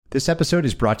This episode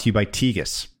is brought to you by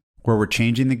Tegas, where we're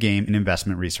changing the game in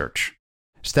investment research.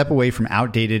 Step away from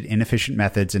outdated, inefficient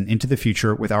methods and into the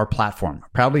future with our platform,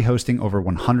 proudly hosting over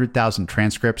 100,000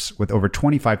 transcripts with over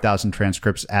 25,000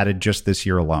 transcripts added just this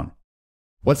year alone.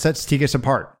 What sets Tegas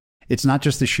apart? It's not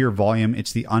just the sheer volume,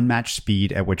 it's the unmatched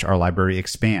speed at which our library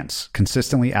expands,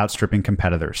 consistently outstripping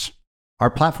competitors. Our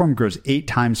platform grows 8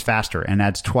 times faster and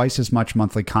adds twice as much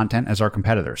monthly content as our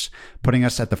competitors, putting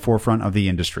us at the forefront of the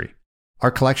industry. Our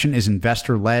collection is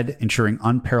investor-led, ensuring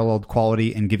unparalleled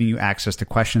quality and giving you access to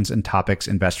questions and topics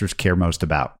investors care most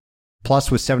about.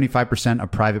 Plus, with 75% of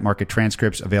private market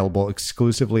transcripts available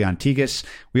exclusively on Tegas,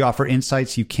 we offer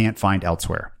insights you can't find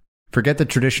elsewhere. Forget the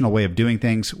traditional way of doing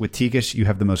things. With Tegas, you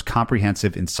have the most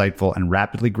comprehensive, insightful, and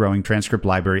rapidly growing transcript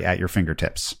library at your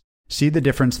fingertips. See the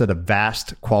difference that a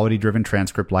vast, quality-driven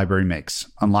transcript library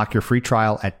makes. Unlock your free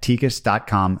trial at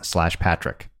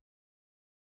tegas.com/Patrick.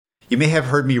 You may have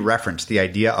heard me reference the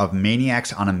idea of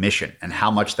maniacs on a mission and how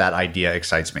much that idea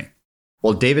excites me.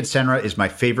 Well, David Senra is my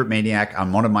favorite maniac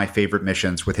on one of my favorite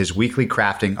missions with his weekly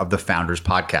crafting of the Founders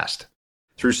podcast.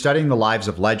 Through studying the lives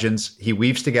of legends, he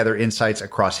weaves together insights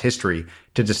across history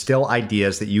to distill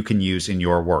ideas that you can use in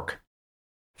your work.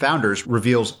 Founders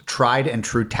reveals tried and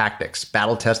true tactics,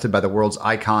 battle-tested by the world's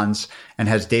icons, and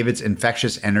has David's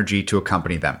infectious energy to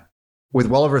accompany them. With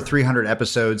well over 300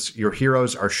 episodes, your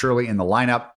heroes are surely in the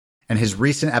lineup, and his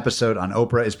recent episode on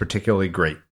Oprah is particularly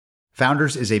great.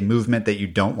 Founders is a movement that you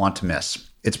don't want to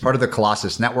miss. It's part of the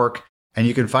Colossus Network, and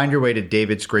you can find your way to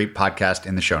David's great podcast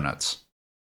in the show notes.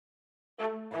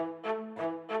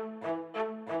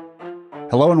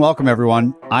 Hello and welcome,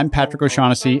 everyone. I'm Patrick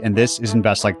O'Shaughnessy, and this is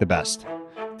Invest Like the Best.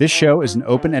 This show is an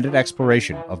open-ended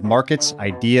exploration of markets,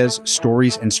 ideas,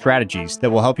 stories, and strategies that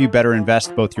will help you better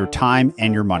invest both your time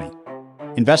and your money.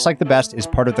 Invest Like the Best is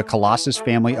part of the Colossus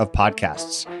family of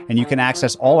podcasts, and you can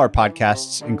access all our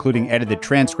podcasts, including edited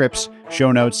transcripts,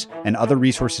 show notes, and other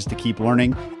resources to keep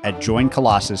learning at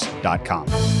joincolossus.com.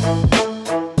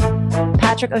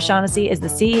 Patrick O'Shaughnessy is the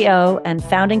CEO and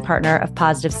founding partner of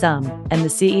Positive Sum and the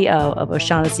CEO of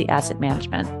O'Shaughnessy Asset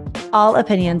Management. All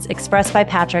opinions expressed by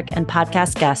Patrick and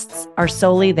podcast guests are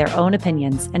solely their own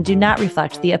opinions and do not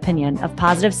reflect the opinion of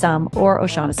Positive Sum or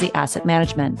O'Shaughnessy Asset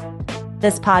Management.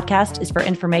 This podcast is for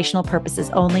informational purposes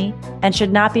only and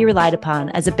should not be relied upon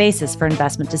as a basis for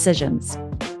investment decisions.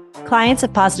 Clients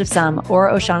of Positive Sum or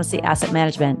O'Shaughnessy Asset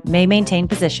Management may maintain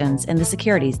positions in the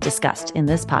securities discussed in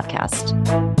this podcast.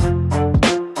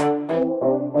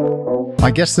 My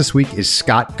guest this week is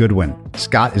Scott Goodwin.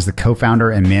 Scott is the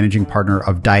co-founder and managing partner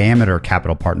of Diameter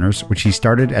Capital Partners, which he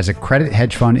started as a credit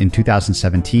hedge fund in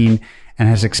 2017 and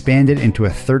has expanded into a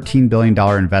 $13 billion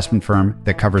investment firm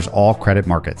that covers all credit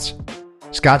markets.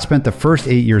 Scott spent the first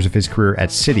 8 years of his career at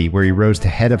Citi, where he rose to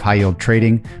head of high-yield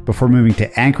trading before moving to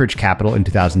Anchorage Capital in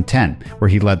 2010, where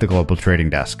he led the global trading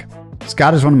desk.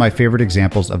 Scott is one of my favorite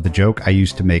examples of the joke I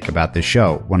used to make about this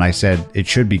show when I said it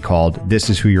should be called This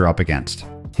Is Who You're Up Against.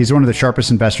 He's one of the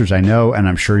sharpest investors I know, and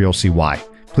I'm sure you'll see why.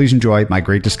 Please enjoy my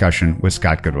great discussion with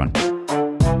Scott Goodwin.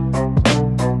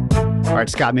 All right,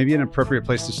 Scott, maybe an appropriate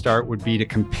place to start would be to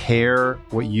compare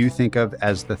what you think of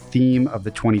as the theme of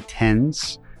the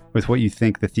 2010s with what you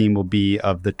think the theme will be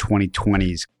of the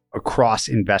 2020s across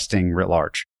investing writ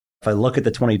large. If I look at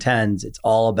the 2010s, it's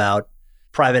all about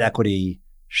private equity,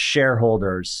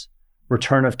 shareholders,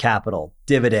 return of capital,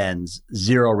 dividends,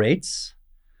 zero rates.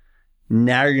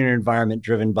 Now you're in an environment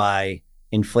driven by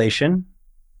inflation,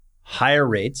 higher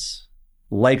rates,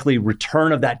 likely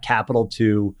return of that capital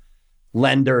to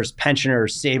lenders,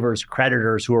 pensioners, savers,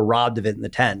 creditors who are robbed of it in the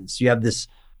 10s. You have this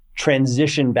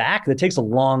transition back that takes a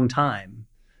long time.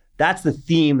 That's the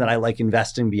theme that I like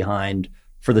investing behind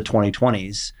for the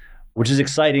 2020s, which is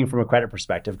exciting from a credit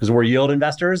perspective because we're yield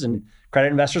investors and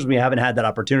credit investors. We haven't had that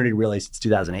opportunity really since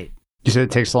 2008. You said it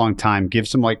takes a long time. Give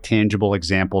some tangible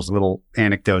examples, little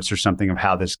anecdotes or something of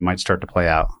how this might start to play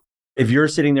out. If you're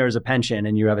sitting there as a pension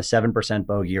and you have a 7%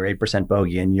 bogey or 8%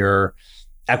 bogey and your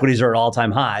equities are at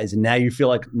all-time highs and now you feel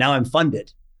like, now I'm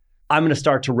funded, I'm going to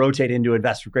start to rotate into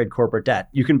investment-grade corporate debt.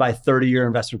 You can buy 30-year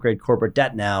investment-grade corporate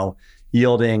debt now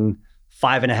yielding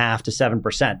 5.5% to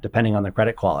 7%, depending on the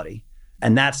credit quality.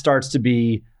 And that starts to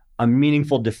be a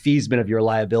meaningful defeasance of your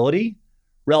liability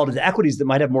relative to equities that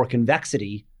might have more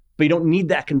convexity, but you don't need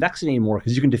that convexity anymore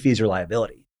because you can defease your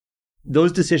liability.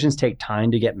 Those decisions take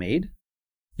time to get made.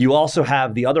 You also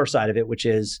have the other side of it, which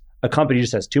is a company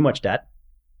just has too much debt,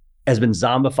 has been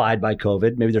zombified by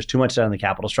COVID. Maybe there's too much debt in the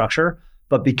capital structure,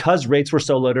 but because rates were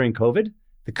so low during COVID,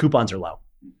 the coupons are low.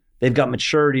 They've got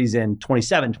maturities in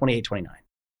 27, 28, 29.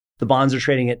 The bonds are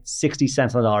trading at 60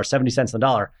 cents on the dollar, 70 cents on the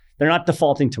dollar. They're not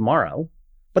defaulting tomorrow,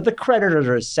 but the creditors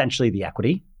are essentially the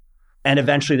equity. And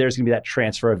eventually there's going to be that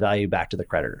transfer of value back to the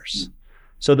creditors.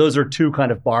 So those are two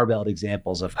kind of barbelled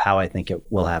examples of how I think it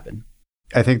will happen.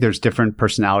 I think there's different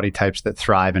personality types that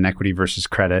thrive in equity versus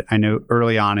credit. I know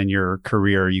early on in your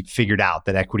career, you figured out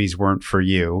that equities weren't for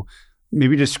you.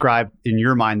 Maybe describe in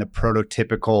your mind the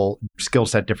prototypical skill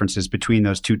set differences between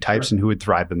those two types and who would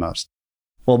thrive the most.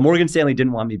 Well, Morgan Stanley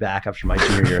didn't want me back after my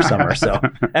junior year of summer. So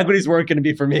equities weren't going to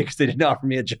be for me because they didn't offer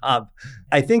me a job.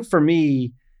 I think for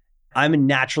me, I'm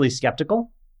naturally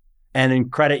skeptical. And in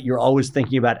credit, you're always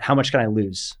thinking about how much can I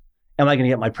lose? Am I going to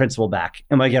get my principal back?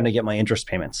 Am I going to get my interest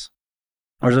payments?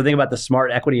 Or the thing about the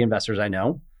smart equity investors I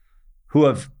know who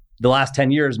have the last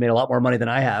 10 years made a lot more money than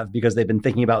I have because they've been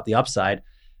thinking about the upside.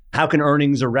 How can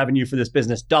earnings or revenue for this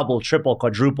business double, triple,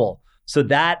 quadruple? So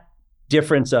that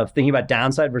difference of thinking about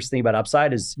downside versus thinking about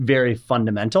upside is very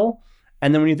fundamental.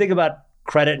 And then when you think about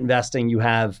credit investing, you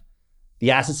have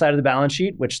the asset side of the balance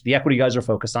sheet, which the equity guys are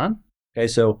focused on. Okay,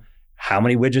 so how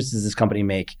many widgets does this company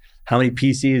make? How many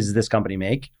PCs does this company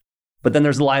make? But then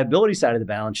there's the liability side of the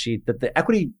balance sheet that the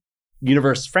equity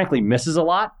universe, frankly, misses a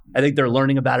lot. I think they're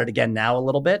learning about it again now a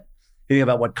little bit. You think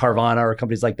about what Carvana or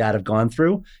companies like that have gone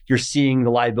through. You're seeing the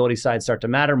liability side start to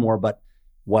matter more, but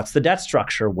what's the debt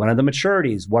structure? When are the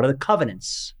maturities? What are the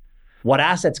covenants? What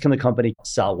assets can the company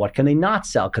sell? What can they not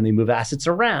sell? Can they move assets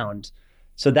around?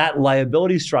 So that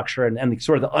liability structure and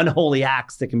sort of the unholy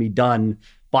acts that can be done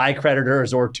by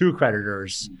creditors or to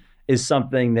creditors is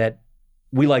something that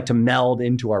we like to meld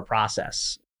into our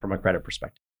process from a credit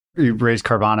perspective. You raised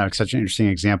Carvana, such an interesting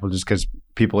example, just because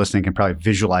people listening can probably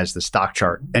visualize the stock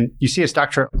chart. And you see a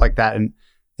stock chart like that, and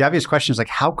the obvious question is like,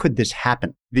 how could this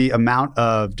happen? The amount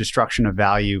of destruction of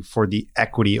value for the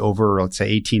equity over, let's say,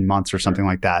 18 months or something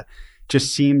like that,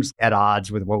 just seems at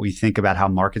odds with what we think about how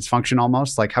markets function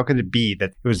almost. Like, how could it be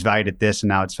that it was valued at this and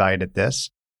now it's valued at this?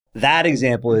 That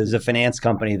example is a finance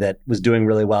company that was doing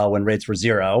really well when rates were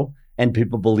zero and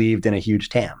people believed in a huge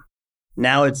TAM.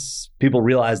 Now it's people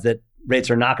realize that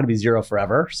rates are not going to be zero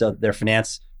forever. So their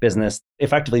finance business,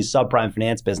 effectively subprime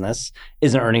finance business,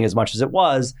 isn't earning as much as it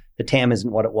was. The TAM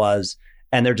isn't what it was.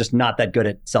 And they're just not that good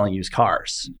at selling used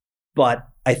cars. But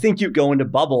I think you go into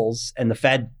bubbles and the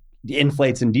Fed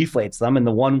inflates and deflates them. And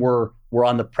the one we're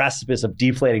on the precipice of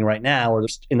deflating right now, or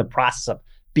in the process of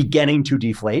beginning to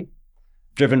deflate,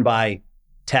 driven by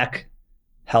tech,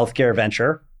 healthcare,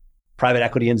 venture, private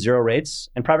equity and zero rates,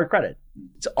 and private credit.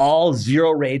 It's all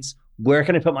zero rates. Where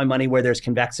can I put my money where there's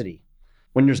convexity?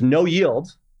 When there's no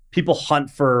yield, people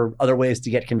hunt for other ways to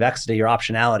get convexity or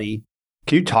optionality.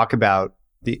 Can you talk about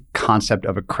the concept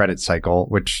of a credit cycle,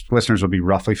 which listeners will be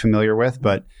roughly familiar with,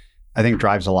 but I think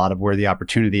drives a lot of where the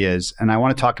opportunity is? And I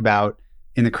want to talk about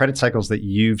in the credit cycles that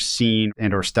you've seen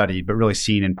and or studied, but really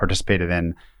seen and participated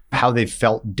in, how they've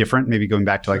felt different, maybe going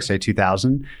back to like, say,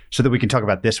 2000, so that we can talk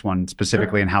about this one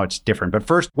specifically and how it's different. But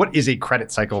first, what is a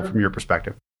credit cycle from your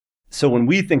perspective? So when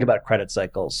we think about credit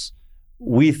cycles,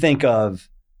 we think of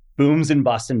booms and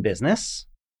busts in business,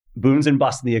 booms and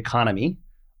busts in the economy,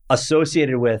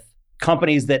 associated with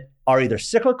companies that are either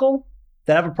cyclical,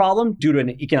 that have a problem due to an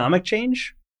economic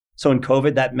change. So in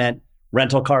COVID, that meant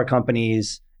rental car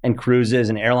companies and cruises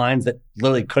and airlines that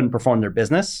literally couldn't perform their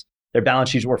business. Their balance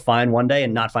sheets were fine one day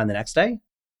and not fine the next day.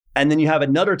 And then you have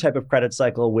another type of credit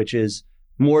cycle, which is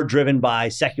more driven by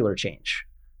secular change.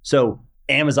 So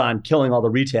Amazon killing all the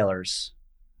retailers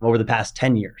over the past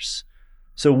 10 years.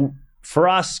 So for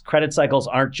us, credit cycles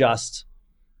aren't just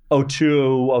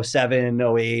 02, 07,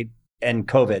 08, and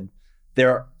COVID.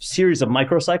 They're a series of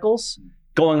microcycles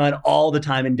going on all the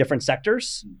time in different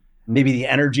sectors. Maybe the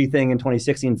energy thing in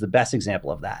 2016 is the best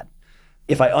example of that.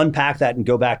 If I unpack that and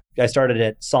go back, I started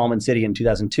at Solomon City in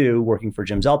 2002, working for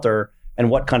Jim Zelter, and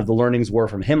what kind of the learnings were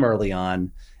from him early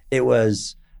on, it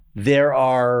was there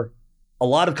are a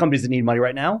lot of companies that need money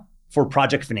right now for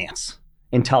project finance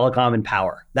in telecom and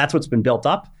power. That's what's been built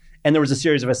up. And there was a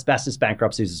series of asbestos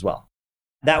bankruptcies as well.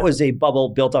 That was a bubble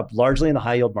built up largely in the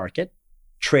high yield market,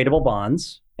 tradable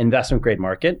bonds, investment grade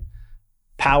market,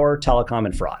 power, telecom,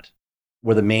 and fraud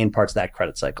were the main parts of that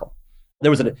credit cycle.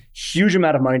 There was a huge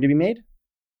amount of money to be made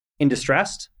in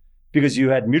distressed because you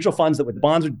had mutual funds that with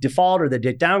bonds would default or they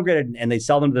get downgraded and they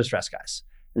sell them to the distressed guys.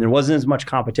 And there wasn't as much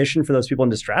competition for those people in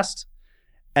distressed.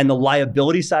 And the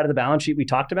liability side of the balance sheet we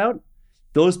talked about,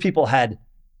 those people had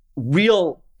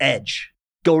real edge,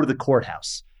 go to the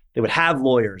courthouse. They would have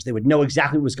lawyers. They would know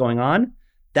exactly what was going on.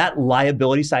 That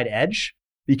liability side edge,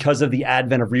 because of the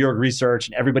advent of reorg research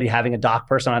and everybody having a doc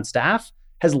person on staff,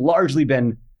 has largely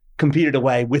been competed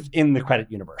away within the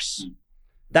credit universe.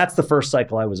 That's the first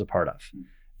cycle I was a part of.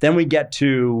 Then we get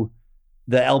to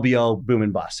the LBO boom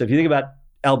and bust. So if you think about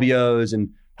LBOs and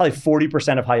probably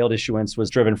 40% of high yield issuance was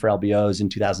driven for LBOs in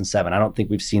 2007. I don't think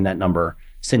we've seen that number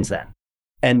since then.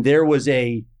 And there was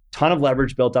a ton of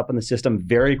leverage built up in the system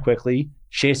very quickly,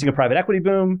 chasing a private equity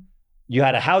boom. You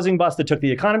had a housing bust that took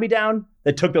the economy down,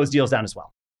 that took those deals down as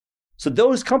well. So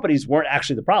those companies weren't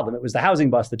actually the problem. It was the housing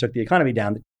bust that took the economy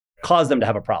down that caused them to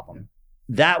have a problem.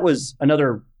 That was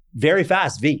another very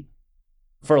fast V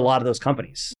for a lot of those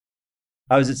companies.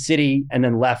 I was at Citi and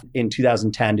then left in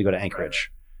 2010 to go to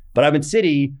Anchorage. But I'm at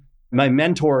Citi, my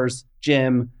mentors,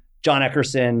 Jim, John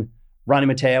Eckerson, Ronnie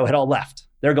Matteo, had all left.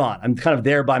 They're gone. I'm kind of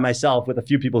there by myself with a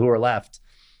few people who are left,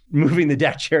 moving the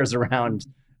deck chairs around,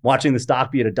 watching the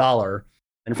stock be at $1,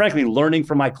 and frankly, learning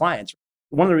from my clients.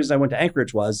 One of the reasons I went to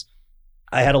Anchorage was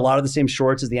I had a lot of the same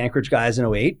shorts as the Anchorage guys in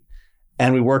 2008,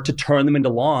 and we worked to turn them into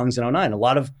longs in 2009. A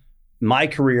lot of my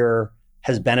career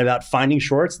has been about finding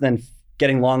shorts, then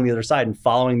getting long the other side and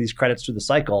following these credits through the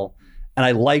cycle. And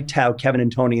I liked how Kevin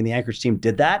and Tony and the Anchorage team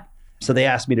did that. So they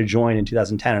asked me to join in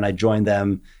 2010, and I joined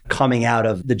them coming out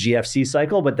of the GFC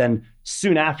cycle. But then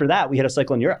soon after that, we had a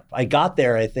cycle in Europe. I got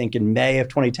there, I think, in May of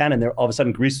 2010, and there, all of a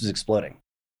sudden, Greece was exploding.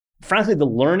 Frankly, the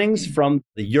learnings from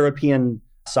the European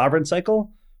sovereign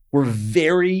cycle were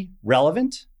very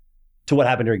relevant to what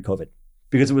happened during COVID,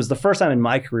 because it was the first time in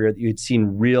my career that you had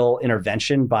seen real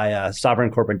intervention by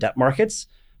sovereign corporate debt markets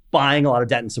buying a lot of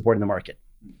debt and supporting the market.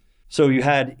 So you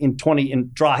had in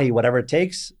Drahi, whatever it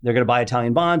takes, they're going to buy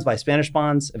Italian bonds, buy Spanish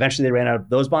bonds. Eventually they ran out of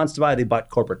those bonds to buy. They bought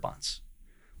corporate bonds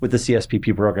with the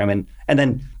CSPP program and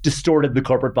then distorted the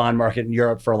corporate bond market in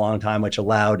Europe for a long time, which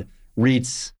allowed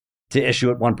REITs to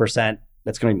issue at 1%.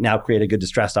 That's going to now create a good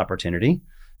distressed opportunity.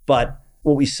 But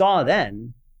what we saw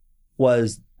then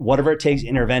was whatever it takes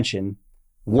intervention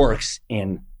works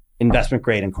in investment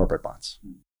grade and corporate bonds.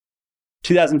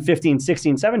 2015,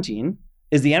 16, 17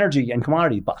 is the energy and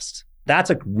commodity bust. That's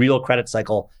a real credit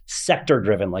cycle, sector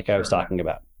driven, like I was talking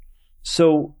about.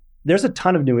 So there's a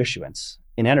ton of new issuance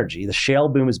in energy. The shale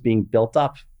boom is being built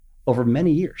up over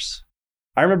many years.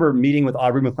 I remember meeting with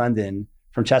Aubrey McClendon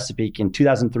from Chesapeake in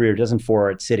 2003 or 2004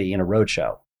 at Citi in a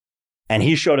roadshow. And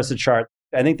he showed us a chart.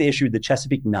 I think they issued the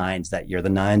Chesapeake nines that year, the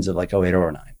nines of like 08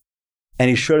 or 09. And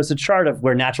he showed us a chart of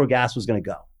where natural gas was going to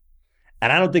go.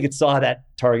 And I don't think it saw that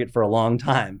target for a long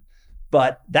time.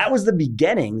 But that was the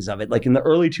beginnings of it. Like in the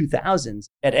early 2000s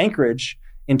at Anchorage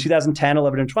in 2010,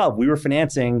 11, and 12, we were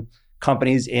financing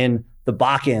companies in the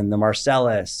Bakken, the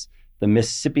Marcellus, the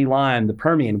Mississippi Lime, the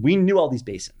Permian. We knew all these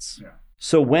basins. Yeah.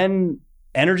 So when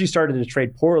energy started to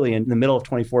trade poorly in the middle of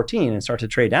 2014 and started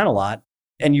to trade down a lot,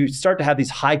 and you start to have these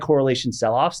high correlation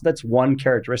sell-offs, that's one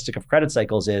characteristic of credit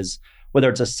cycles is whether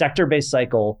it's a sector-based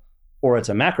cycle or it's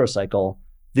a macro cycle,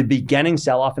 the beginning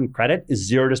sell-off in credit is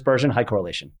zero dispersion, high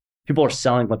correlation. People are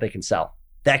selling what they can sell.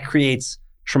 That creates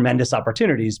tremendous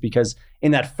opportunities because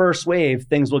in that first wave,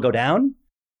 things will go down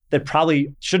that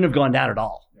probably shouldn't have gone down at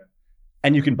all. Yeah.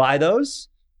 And you can buy those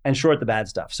and short the bad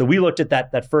stuff. So we looked at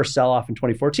that first sell-off in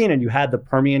 2014, and you had the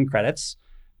Permian credits,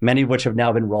 many of which have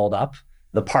now been rolled up.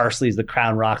 The Parsleys, the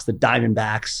Crown Rocks, the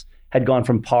Diamondbacks had gone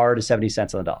from par to 70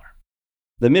 cents on the dollar.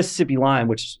 The Mississippi Lime,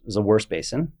 which is a worse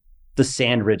basin, the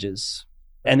Sand Ridges,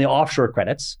 and the offshore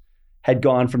credits had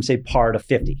gone from, say, par to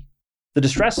 50. The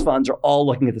distressed funds are all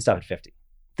looking at the stuff at 50.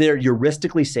 They're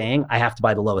heuristically saying, I have to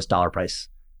buy the lowest dollar price.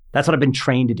 That's what I've been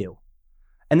trained to do.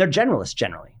 And they're generalists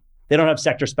generally. They don't have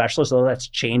sector specialists, although that's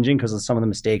changing because of some of the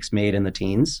mistakes made in the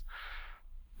teens.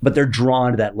 But they're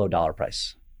drawn to that low dollar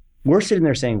price. We're sitting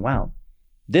there saying, wow,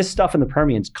 this stuff in the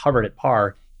Permian's covered at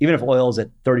par, even if oil's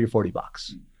at 30 or 40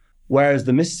 bucks. Whereas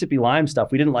the Mississippi Lime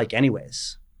stuff, we didn't like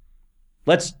anyways.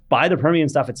 Let's buy the Permian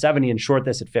stuff at 70 and short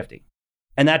this at 50.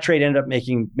 And that trade ended up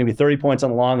making maybe 30 points on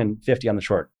the long and 50 on the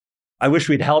short. I wish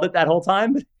we'd held it that whole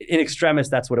time, but in extremis,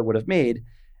 that's what it would have made.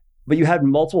 But you had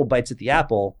multiple bites at the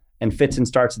apple and fits and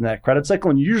starts in that credit cycle,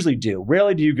 and you usually do.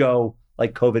 Rarely do you go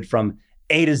like COVID from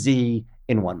A to Z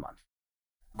in 1 month.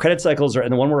 Credit cycles are,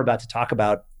 and the one we're about to talk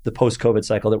about, the post-COVID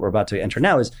cycle that we're about to enter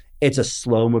now, is it's a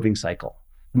slow-moving cycle.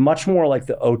 Much more like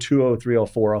the 02, 03,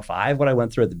 04, 05, what I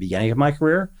went through at the beginning of my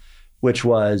career, which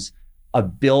was a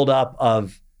buildup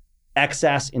of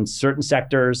excess in certain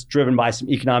sectors driven by some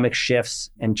economic shifts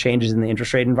and changes in the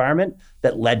interest rate environment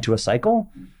that led to a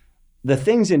cycle. The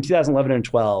things in 2011 and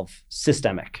 12,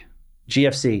 systemic.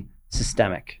 GFC,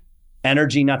 systemic.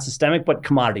 Energy, not systemic, but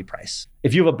commodity price.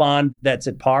 If you have a bond that's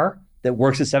at par, that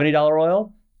works at $70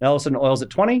 oil, and all of a sudden oil's at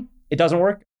 20, it doesn't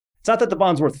work. It's not that the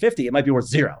bond's worth 50, it might be worth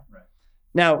 0. Right.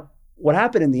 Now, what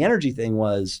happened in the energy thing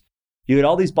was you had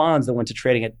all these bonds that went to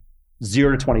trading at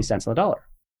 0 to 20 cents on the dollar.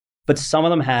 But some of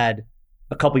them had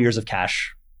a couple years of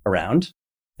cash around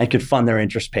and could fund their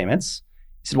interest payments.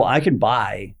 He said, well, I can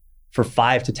buy for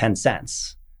 5 to 10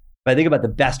 cents If I think about the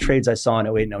best trades I saw in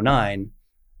 08 and 09,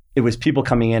 it was people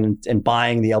coming in and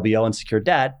buying the LBO and secured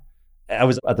debt. I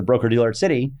was at the broker-dealer at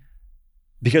Citi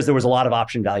because there was a lot of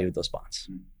option value with those bonds.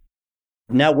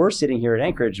 Now we're sitting here at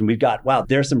Anchorage and we've got, wow,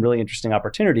 there's some really interesting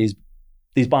opportunities.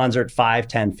 These bonds are at 5,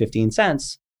 10, 15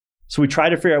 cents. So we try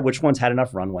to figure out which ones had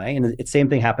enough runway. And the same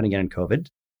thing happened again in COVID.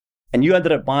 And you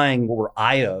ended up buying what were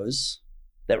IOs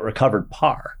that recovered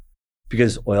par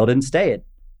because oil didn't stay at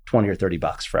 20 or 30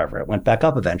 bucks forever. It went back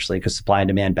up eventually because supply and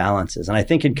demand balances. And I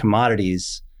think in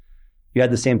commodities, you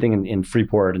had the same thing in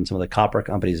Freeport and some of the copper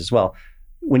companies as well.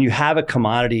 When you have a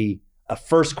commodity, a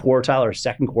first quartile or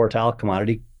second quartile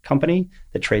commodity company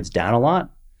that trades down a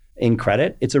lot in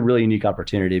credit, it's a really unique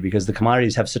opportunity because the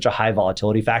commodities have such a high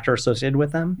volatility factor associated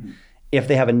with them. If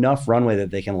they have enough runway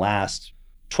that they can last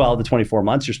 12 to 24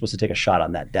 months, you're supposed to take a shot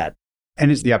on that debt. And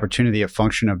is the opportunity a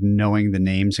function of knowing the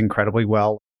names incredibly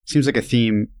well? Seems like a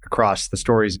theme across the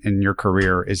stories in your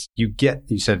career is you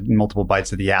said multiple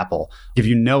bites of the apple. If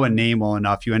you know a name well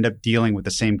enough, you end up dealing with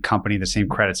the same company, the same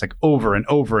credits, like over and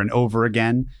over and over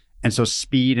again. And so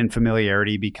speed and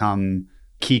familiarity become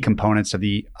key components of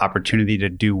the opportunity to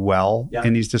do well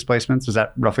in these displacements. Is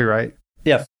that roughly right?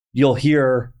 Yeah. You'll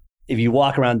hear, if you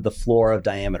walk around the floor of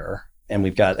Diameter, and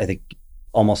we've got, I think,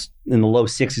 almost in the low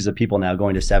 60s of people now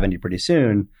going to 70 pretty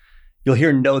soon, you'll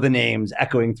hear know the names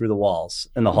echoing through the walls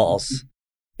in the halls.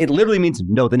 It literally means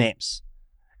know the names.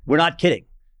 We're not kidding,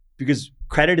 because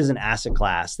credit is an asset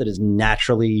class that is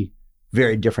naturally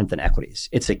very different than equities.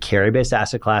 It's a carry-based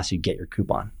asset class. You get your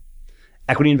coupon.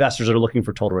 Equity investors are looking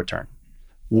for total return.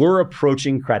 We're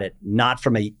approaching credit not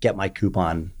from a get my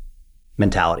coupon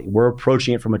mentality. We're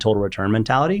approaching it from a total return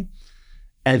mentality.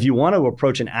 And if you want to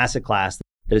approach an asset class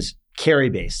that is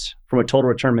carry-based from a total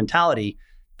return mentality,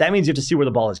 that means you have to see where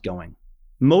the ball is going.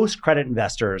 Most credit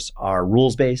investors are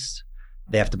rules-based.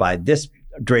 They have to buy this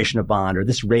duration of bond or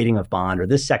this rating of bond or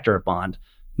this sector of bond.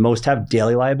 Most have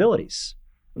daily liabilities.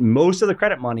 Most of the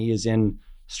credit money is in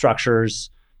structures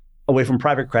away from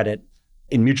private credit,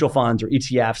 in mutual funds or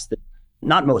ETFs. That,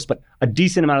 not most, but a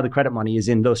decent amount of the credit money is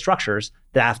in those structures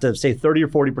that have to, say, 30 or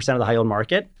 40% of the high yield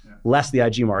market, less the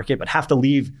IG market, but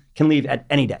can leave at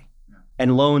any day.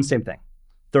 And loans, same thing,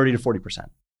 30 to 40%.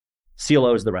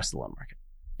 CLOs, the rest of the loan market.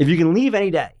 If you can leave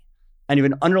any day and you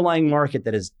have an underlying market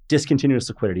that is discontinuous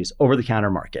liquidities, over-the-counter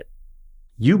market,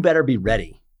 you better be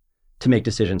ready to make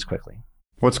decisions quickly.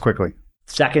 What's quickly?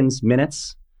 Seconds,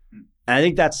 minutes. And I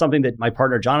think that's something that my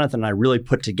partner Jonathan and I really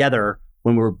put together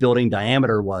when we were building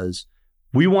Diameter was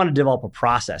we wanted to develop a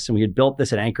process, and we had built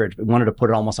this at Anchorage, but we wanted to put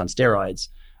it almost on steroids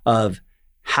of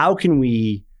how can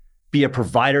we be a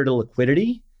provider to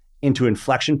liquidity into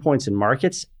inflection points in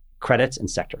markets, credits, and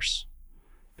sectors.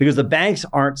 Because the banks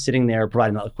aren't sitting there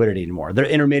providing that liquidity anymore. They're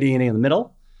intermediating in the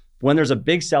middle. When there's a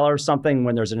big seller of something,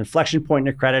 when there's an inflection point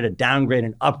in a credit, a downgrade,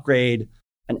 an upgrade,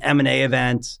 an M&A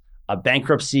event, a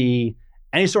bankruptcy,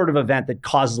 any sort of event that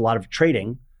causes a lot of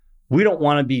trading, we don't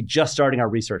want to be just starting our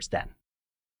research then.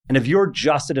 And if you're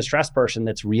just a distressed person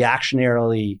that's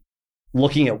reactionarily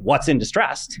looking at what's in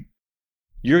distressed,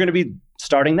 you're going to be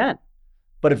starting then.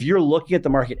 But if you're looking at the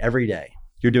market every day,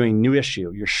 you're doing new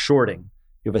issue, you're shorting,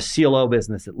 you have a CLO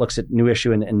business that looks at new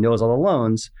issue and knows all the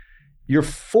loans, you're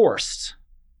forced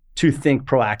to think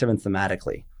proactive and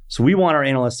thematically. So we want our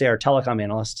analysts, say our telecom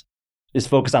analyst is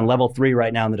focused on level 3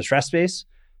 right now in the distress space,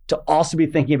 to also be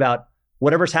thinking about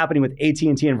whatever's happening with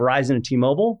AT&T and Verizon and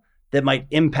T-Mobile that might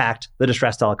impact the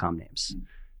distressed telecom names.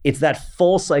 It's that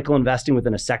full cycle investing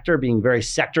within a sector, being very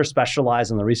sector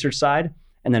specialized on the research side,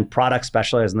 and then product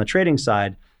specialized on the trading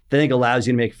side, that I think allows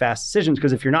you to make fast decisions.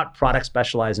 Because if you're not product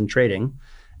specialized in trading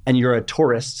and you're a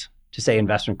tourist to, say,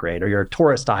 investment grade, or you're a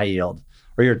tourist to high yield,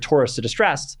 or you're a tourist to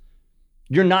distressed,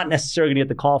 you're not necessarily going to get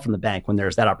the call from the bank when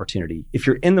there's that opportunity. If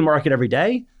you're in the market every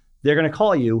day, they're going to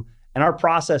call you. And our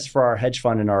process for our hedge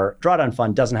fund and our drawdown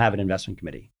fund doesn't have an investment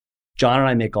committee. John and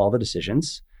I make all the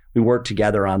decisions. We work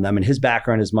together on them. And his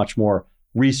background is much more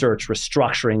research,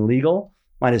 restructuring, legal.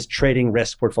 Mine is trading,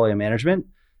 risk, portfolio management.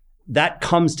 That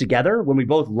comes together when we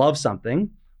both love something.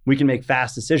 We can make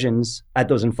fast decisions at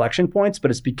those inflection points,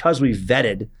 but it's because we've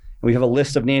vetted, and we have a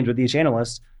list of names with each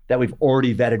analyst that we've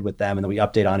already vetted with them and that we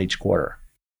update on each quarter.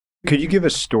 Could you give a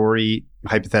story,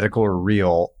 hypothetical or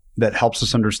real, that helps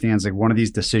us understand like one of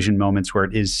these decision moments where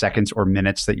it is seconds or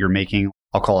minutes that you're making,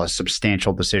 I'll call a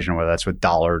substantial decision, whether that's with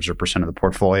dollars or percent of the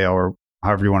portfolio or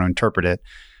however you want to interpret it.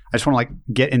 I just want to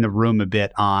get in the room a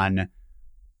bit on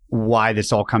why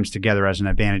this all comes together as an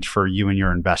advantage for you and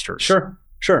your investors.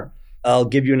 Sure. I'll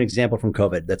give you an example from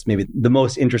COVID. That's maybe the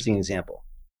most interesting example.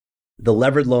 The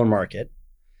levered loan market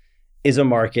is a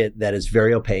market that is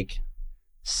very opaque,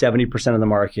 70% of the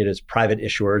market is private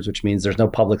issuers, which means there's no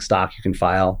public stock you can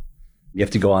file. You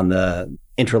have to go on the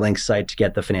Interlink site to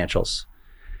get the financials.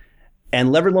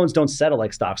 And levered loans don't settle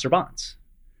like stocks or bonds.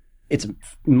 It's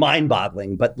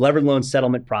mind-boggling, but levered loan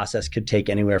settlement process could take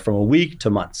anywhere from a week to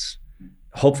months.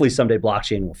 Hopefully someday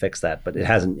blockchain will fix that, but it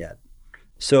hasn't yet.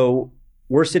 So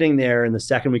we're sitting there in the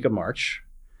second week of March,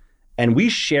 and we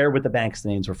share with the banks the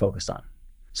names we're focused on.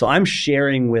 So I'm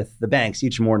sharing with the banks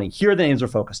each morning, here are the names we're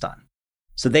focused on.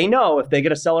 So they know if they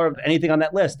get a seller of anything on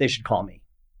that list, they should call me.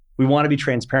 We want to be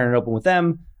transparent and open with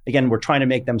them. Again, we're trying to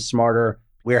make them smarter.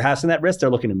 We're housing that risk. They're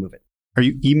looking to move it. Are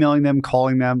you emailing them,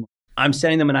 calling them? I'm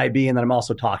sending them an IB, and then I'm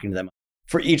also talking to them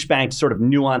for each bank to sort of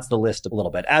nuance the list a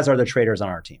little bit, as are the traders on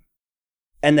our team.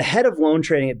 And the head of loan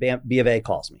trading at B of A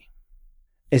calls me.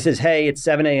 He says, hey, it's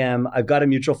 7 a.m. I've got a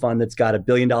mutual fund that's got $1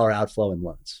 billion outflow in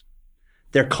loans.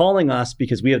 They're calling us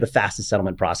because we have the fastest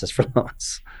settlement process for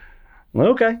loans. Well,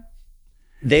 okay.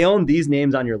 They own these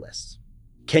names on your list.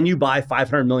 Can you buy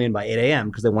 $500 million by 8 a.m.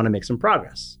 because they want to make some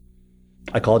progress?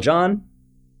 I call John.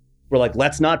 We're like,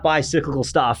 let's not buy cyclical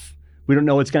stuff. We don't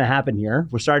know what's going to happen here.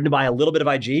 We're starting to buy a little bit of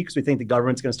IG because we think the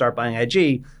government's going to start buying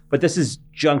IG, but this is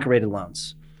junk-rated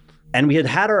loans. And we had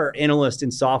our analyst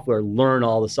in software learn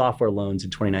all the software loans in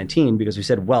 2019 because we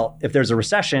said, well, if there's a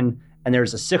recession and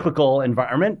there's a cyclical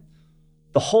environment,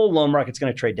 the whole loan market's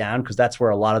going to trade down because that's where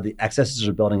a lot of the excesses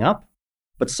are building up.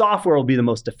 But software will be the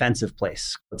most defensive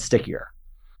place. It's stickier.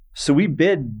 So we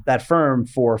bid that firm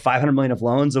for $500 million of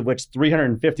loans, of which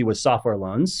 350 was software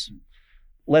loans.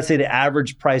 Let's say the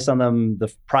average price on them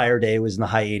the prior day was in the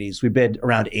high 80s. We bid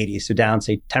around 80, so down,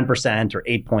 say 10% or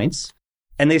 8 points.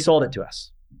 And they sold it to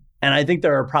us. And I think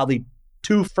there are probably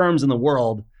 2 firms in the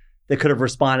world that could have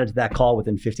responded to that call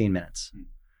within 15 minutes.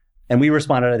 And we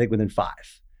responded, I think, within 5.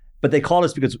 But they called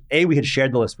us because A, we had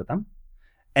shared the list with them.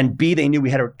 And B, they knew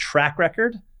we had a track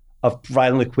record of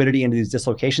providing liquidity into these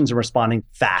dislocations and responding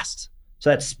fast. So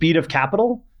that speed of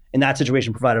capital in that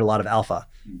situation provided a lot of alpha.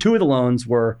 2 of the loans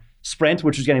were Sprint,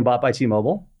 which was getting bought by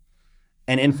T-Mobile,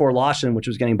 and Infor Lawson, which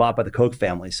was getting bought by the Koch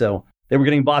family. So they were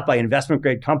getting bought by investment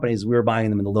grade companies. We were buying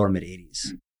them in the lower mid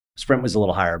 80s. Sprint was a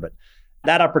little higher, but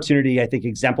that opportunity, I think,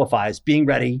 exemplifies being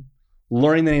ready,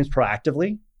 learning the names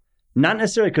proactively, not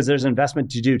necessarily because there's an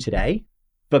investment to do today,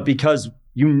 but because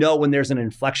you know when there's an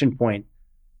inflection point,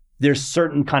 there's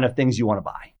certain kind of things you want to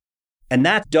buy. And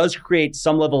that does create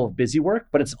some level of busy work,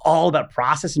 but it's all about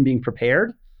process and being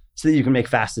prepared so that you can make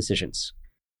fast decisions.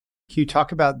 Can you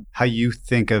talk about how you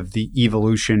think of the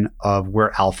evolution of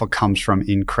where alpha comes from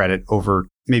in credit over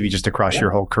maybe just across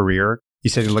your whole career? You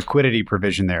said a liquidity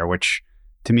provision there, which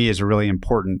to me is a really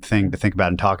important thing to think about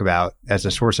and talk about as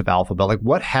a source of alpha. But like,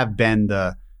 what have been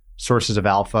the sources of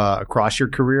alpha across your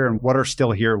career and what are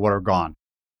still here, what are gone?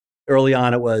 Early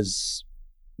on, it was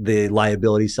the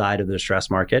liability side of the distress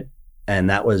market. And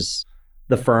that was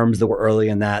the firms that were early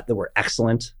in that were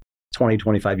excellent 20,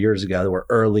 25 years ago, that were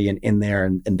early and in there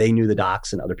and they knew the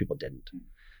docs and other people didn't.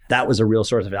 That was a real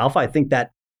source of alpha. I think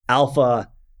that alpha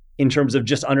in terms of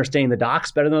just understanding the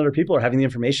docs better than other people or having the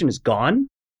information is gone.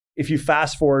 If you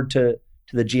fast forward to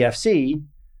the GFC,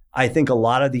 I think a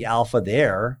lot of the alpha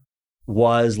there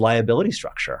was liability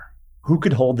structure. Who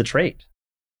could hold the trade?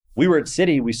 We were at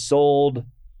Citi, we sold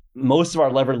most of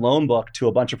our levered loan book to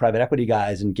a bunch of private equity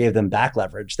guys and gave them back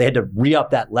leverage. They had to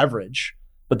re-up that leverage,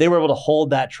 but they were able to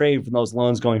hold that trade from those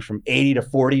loans going from 80 to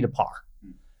 40 to par.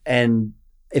 And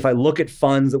if I look at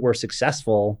funds that were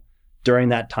successful during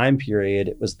that time period,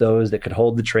 it was those that could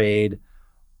hold the trade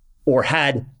or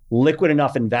had liquid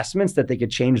enough investments that they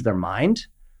could change their mind.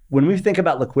 When we think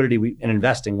about liquidity and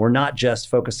investing, we're not just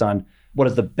focused on what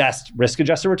is the best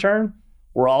risk-adjusted return.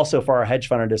 We're also, for our hedge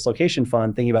fund or dislocation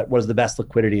fund, thinking about what is the best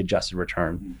liquidity-adjusted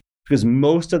return. Because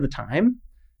most of the time,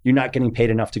 you're not getting paid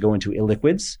enough to go into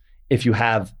illiquids if you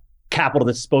have capital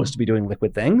that's supposed to be doing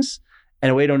liquid things.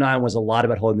 And 0809 was a lot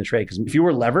about holding the trade. Because if you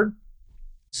were levered,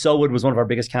 Selwood was one of our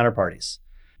biggest counterparties.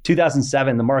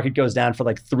 2007, the market goes down for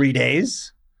like 3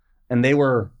 days. And they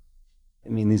were, I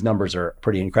mean, these numbers are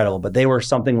pretty incredible, but they were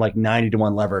something like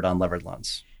 90-1 levered on levered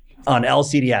loans. On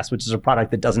LCDS, which is a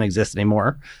product that doesn't exist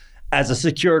anymore, as a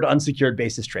secured, unsecured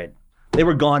basis trade. They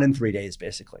were gone in 3 days,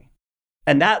 basically.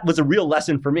 And that was a real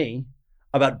lesson for me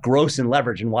about gross and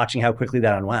leverage and watching how quickly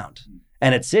that unwound.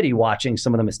 And at Citi, watching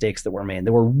some of the mistakes that were made.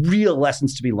 There were real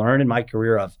lessons to be learned in my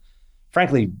career of,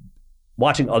 frankly,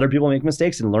 watching other people make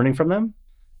mistakes and learning from them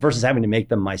versus having to make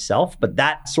them myself. But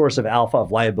that source of alpha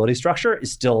of liability structure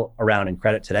is still around in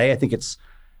credit today. I think it's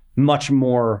much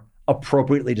more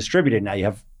appropriately distributed. Now you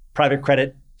have private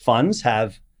credit funds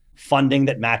have funding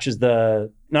that matches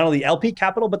the, not only LP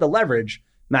capital, but the leverage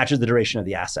matches the duration of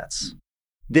the assets.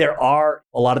 There are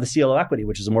a lot of the CLO equity,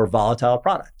 which is a more volatile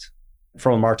product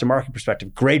from a mark-to-market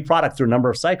perspective. Great product through a number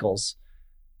of cycles,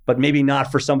 but maybe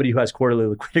not for somebody who has quarterly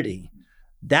liquidity.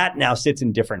 That now sits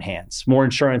in different hands. More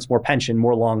insurance, more pension,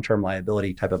 more long-term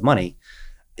liability type of money.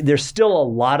 There's still a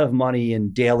lot of money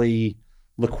in daily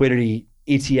liquidity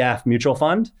ETF mutual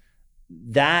fund.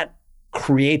 That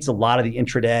creates a lot of the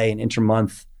intraday and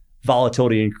intermonth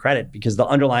volatility in credit because the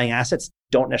underlying assets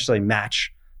don't necessarily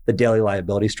match the daily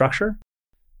liability structure.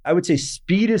 I would say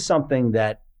speed is something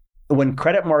that when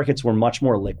credit markets were much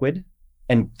more liquid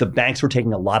and the banks were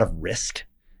taking a lot of risk,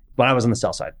 when I was on the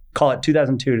sell side, call it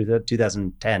 2002 to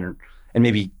 2010, and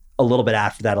maybe a little bit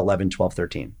after that, 11, 12,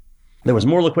 13. There was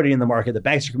more liquidity in the market. The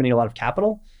banks were committing a lot of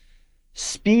capital.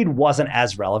 Speed wasn't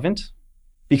as relevant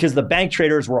because the bank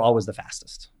traders were always the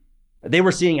fastest. They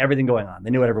were seeing everything going on. They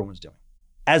knew what everyone was doing.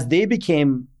 As they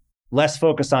became less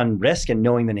focused on risk and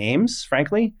knowing the names,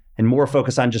 frankly, and more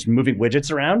focused on just moving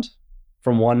widgets around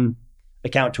from one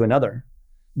account to another,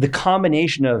 the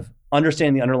combination of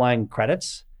understanding the underlying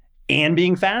credits and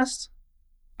being fast,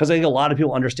 because I think a lot of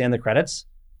people understand the credits,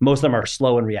 most of them are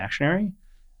slow and reactionary.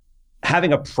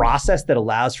 Having a process that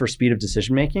allows for speed of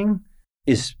decision-making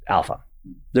is alpha.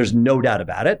 There's no doubt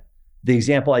about it. The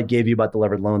example I gave you about the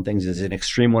levered loan things is an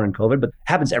extreme one in COVID, but it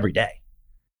happens every day.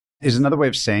 Is another way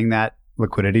of saying that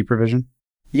liquidity provision?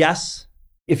 Yes.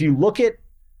 If you look at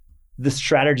the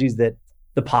strategies that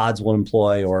the pods will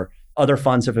employ or other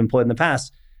funds have employed in the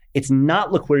past, it's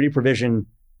not liquidity provision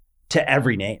to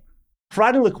every name.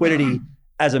 Providing liquidity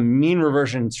as a mean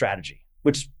reversion strategy,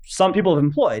 which some people have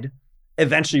employed,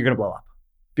 eventually you're going to blow up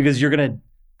because you're going to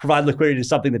provide liquidity to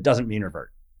something that doesn't mean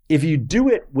revert. If you do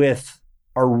it with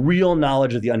a real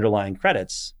knowledge of the underlying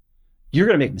credits, you're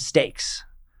going to make mistakes,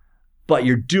 but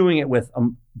you're doing it with a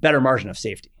better margin of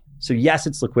safety. So yes,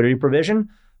 it's liquidity provision,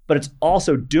 but it's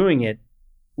also doing it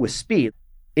with speed.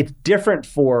 It's different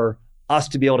for us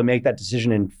to be able to make that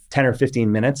decision in 10 or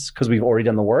 15 minutes because we've already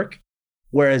done the work.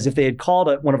 Whereas if they had called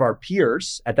one of our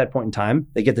peers at that point in time,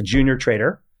 they get the junior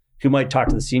trader who might talk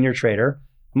to the senior trader,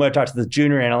 who might talk to the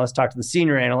junior analyst, talk to the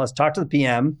senior analyst, talk to the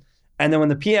PM. And then when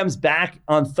the PM's back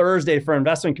on Thursday for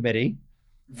investment committee,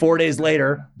 4 days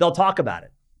later, they'll talk about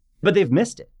it. But they've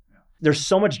missed it. There's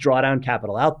so much drawdown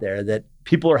capital out there that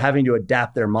people are having to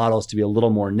adapt their models to be a little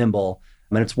more nimble.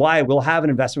 And it's why we'll have an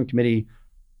investment committee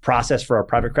process for our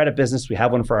private credit business. We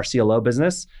have one for our CLO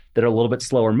business that are a little bit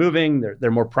slower moving.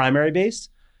 They're more primary based.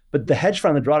 But the hedge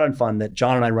fund, the drawdown fund that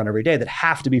John and I run every day that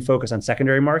have to be focused on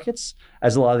secondary markets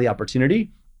as a lot of the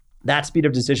opportunity, that speed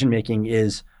of decision-making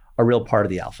is a real part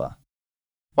of the alpha.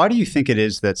 Why do you think it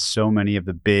is that so many of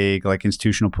the big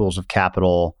institutional pools of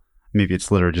capital, maybe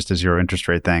it's literally just a zero interest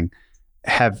rate thing,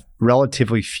 have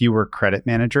relatively fewer credit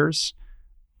managers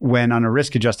when on a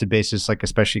risk adjusted basis,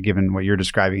 especially given what you're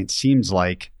describing, it seems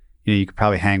like you could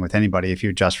probably hang with anybody if you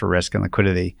adjust for risk and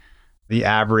liquidity. The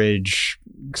average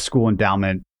school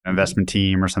endowment investment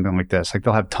team or something like this,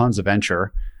 they'll have tons of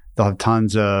venture. They'll have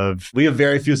tons of... We have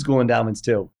very few school endowments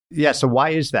too. Yeah. So why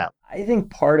is that? I think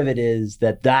part of it is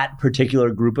that particular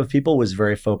group of people was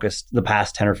very focused the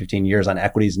past 10 or 15 years on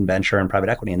equities and venture and private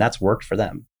equity, and that's worked for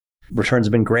them. Returns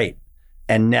have been great.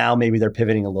 And now maybe they're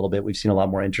pivoting a little bit. We've seen a lot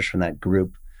more interest from that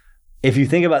group. If you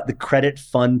think about the credit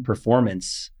fund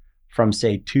performance from,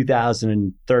 say,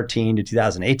 2013 to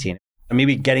 2018, and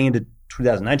maybe getting into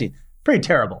 2019, pretty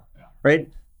terrible, right?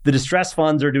 The distressed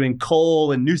funds are doing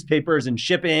coal and newspapers and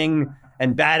shipping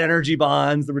and bad energy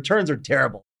bonds. The returns are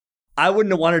terrible. I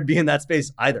wouldn't have wanted to be in that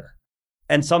space either.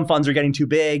 And some funds are getting too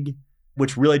big,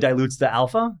 which really dilutes the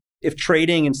alpha. If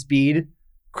trading and speed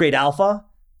create alpha,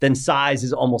 then size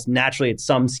is almost naturally at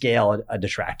some scale a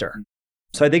detractor.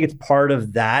 So I think it's part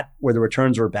of that where the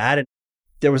returns were bad. And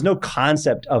there was no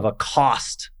concept of a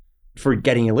cost for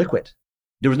getting illiquid.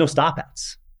 There was no stop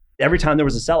outs. Every time there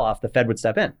was a sell-off, the Fed would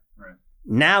step in. Right.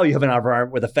 Now you have an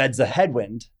environment where the Fed's a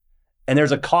headwind and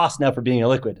there's a cost now for being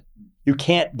illiquid. You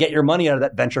can't get your money out of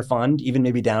that venture fund, even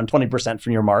maybe down 20%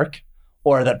 from your mark,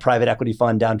 or that private equity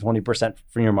fund down 20%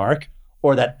 from your mark,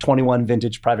 or that 21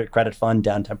 vintage private credit fund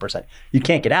down 10%. You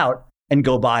can't get out and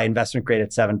go buy investment grade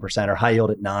at 7% or high yield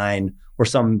at 9% or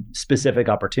some specific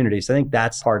opportunity. So I think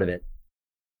that's part of it.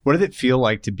 What did it feel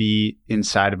like to be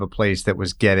inside of a place that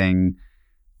was getting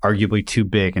arguably too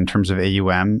big in terms of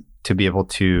AUM to be able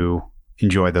to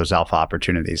enjoy those alpha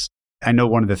opportunities? I know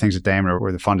one of the things at Diameter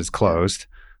where the fund is closed,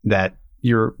 that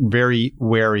you're very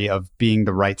wary of being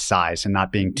the right size and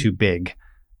not being too big.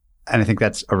 And I think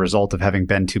that's a result of having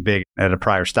been too big at a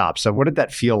prior stop. So what did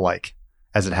that feel like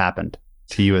as it happened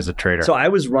to you as a trader? So I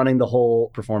was running the whole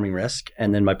performing risk,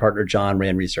 and then my partner John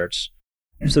ran research.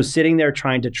 So sitting there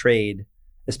trying to trade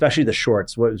especially the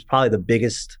shorts, what was probably the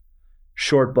biggest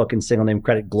short book in single name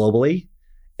credit globally.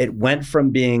 It went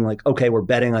from being like, okay, we're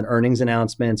betting on earnings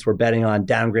announcements, we're betting on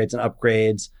downgrades and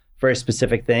upgrades, very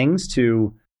specific things,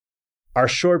 to our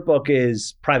short book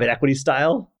is private equity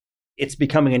style. It's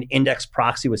becoming an index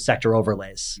proxy with sector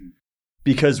overlays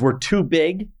because we're too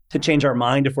big to change our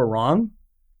mind if we're wrong.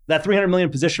 That 300 million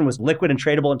position was liquid and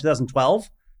tradable in 2012.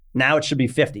 Now it should be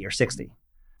 50 or 60.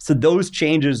 So those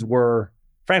changes were,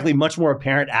 frankly, much more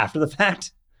apparent after the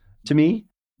fact to me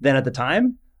than at the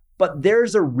time. But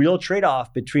there's a real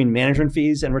trade-off between management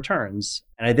fees and returns.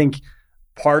 And I think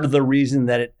part of the reason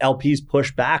that LPs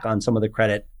pushed back on some of the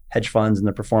credit hedge funds and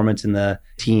the performance in the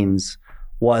teens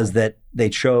was that they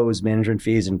chose management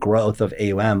fees and growth of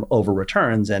AUM over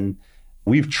returns. And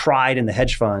we've tried in the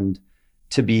hedge fund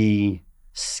to be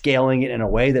scaling it in a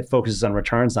way that focuses on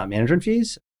returns, not management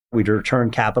fees. We'd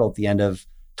return capital at the end of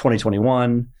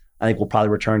 2021. I think we'll probably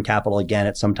return capital again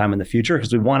at some time in the future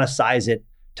because we want to size it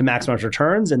to maximize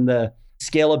returns. And the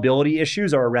scalability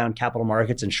issues are around capital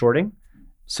markets and shorting.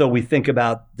 So we think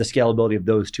about the scalability of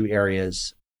those two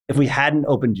areas. If we hadn't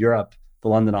opened Europe, the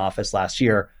London office last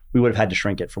year, we would have had to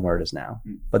shrink it from where it is now.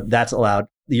 But that's allowed.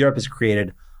 Europe has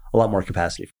created a lot more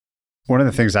capacity. One of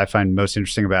the things I find most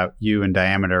interesting about you and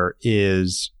Diameter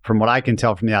is, from what I can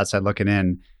tell from the outside looking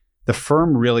in, the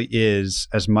firm really is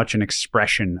as much an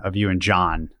expression of you and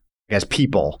John as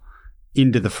people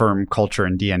into the firm culture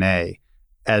and DNA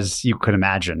as you could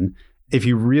imagine. If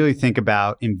you really think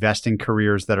about investing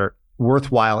careers that are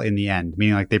worthwhile in the end,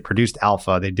 meaning like they produced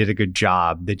alpha, they did a good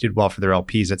job, they did well for their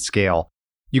LPs at scale,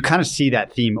 you kind of see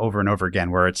that theme over and over again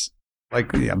where it's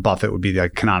like Buffett would be the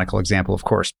canonical example, of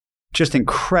course. Just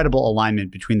incredible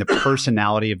alignment between the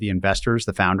personality of the investors,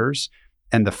 the founders,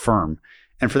 and the firm.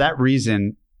 And for that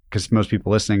reason, because most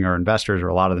people listening are investors, or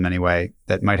a lot of them anyway,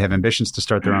 that might have ambitions to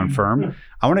start their own firm,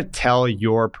 I want to tell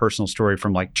your personal story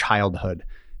from like childhood,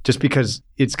 just because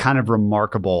it's kind of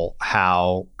remarkable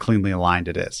how cleanly aligned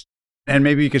it is. And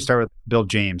maybe you could start with Bill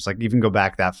James, like even go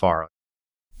back that far.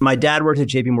 My dad worked at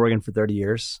JP Morgan for 30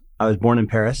 years. I was born in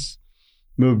Paris,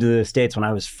 moved to the States when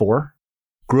I was 4.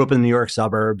 Grew up in the New York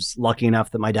suburbs, lucky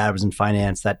enough that my dad was in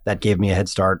finance. That gave me a head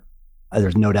start.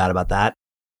 There's no doubt about that.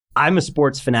 I'm a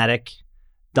sports fanatic.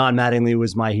 Don Mattingly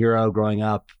was my hero growing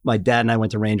up. My dad and I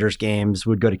went to Rangers games.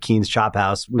 We'd go to Keen's Chop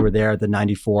House. We were there at the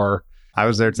 94. I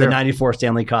was there too. The 94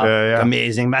 Stanley Cup.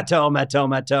 Amazing.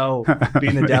 Matteau,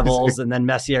 beating the Devils, and then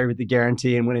Messier with the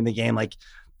guarantee and winning the game. Like,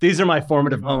 these are my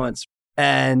formative moments.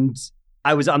 And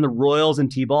I was on the Royals and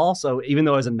T-ball. So even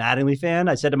though I was a Mattingly fan,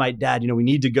 I said to my dad, we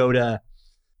need to go to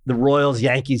the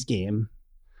Royals-Yankees game.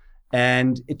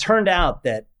 And it turned out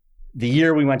that the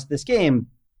year we went to this game,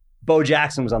 Bo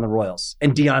Jackson was on the Royals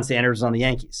and Deion Sanders was on the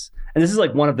Yankees. And this is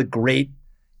like one of the great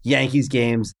Yankees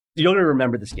games. You're going to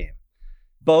remember this game.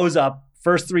 Bo's up,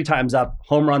 first 3 times up,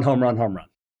 home run, home run, home run.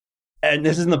 And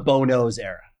this is in the Bo knows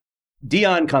era.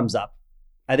 Deion comes up.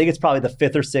 I think it's probably the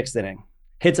 5th or 6th inning.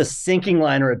 Hits a sinking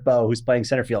liner at Bo, who's playing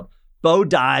center field. Bo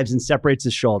dives and separates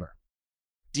his shoulder.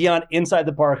 Deion inside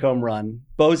the park home run.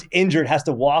 Bo's injured, has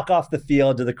to walk off the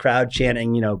field to the crowd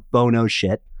chanting, Bo knows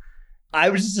shit. I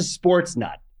was just a sports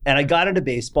nut. And I got into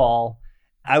baseball.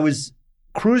 I was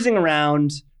cruising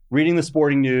around, reading the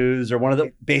sporting news or one of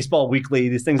the baseball weekly,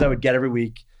 these things I would get every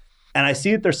week. And I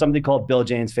see that there's something called Bill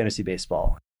James Fantasy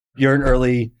Baseball. You're an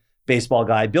early baseball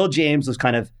guy. Bill James was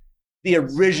kind of the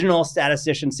original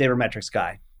statistician, sabermetrics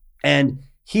guy. And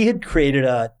he had created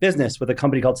a business with a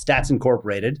company called Stats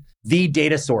Incorporated, the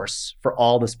data source for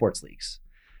all the sports leagues.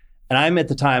 And I'm at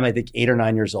the time, I think 8 or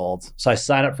 9 years old. So I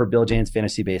sign up for Bill James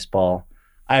Fantasy Baseball.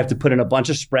 I have to put in a bunch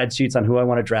of spreadsheets on who I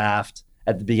want to draft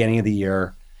at the beginning of the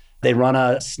year. They run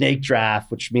a snake draft,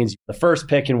 which means the first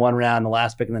pick in one round, the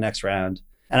last pick in the next round.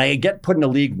 And I get put in a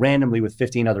league randomly with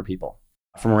 15 other people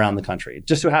from around the country. It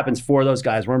just so happens 4 of those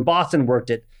guys were in Boston, worked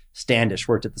at Standish,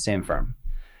 worked at the same firm.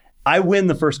 I win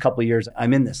the first couple of years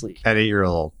I'm in this league. At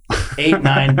 8-year-old. 8,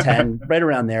 9, 10, right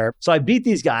around there. So I beat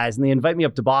these guys and they invite me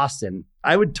up to Boston.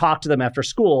 I would talk to them after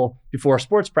school before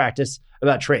sports practice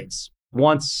about trades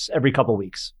once every couple of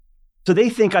weeks. So they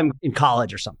think I'm in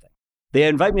college or something. They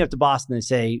invite me up to Boston and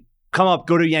say, come up,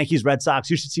 go to Yankees, Red Sox.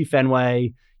 You should see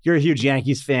Fenway. You're a huge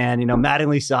Yankees fan.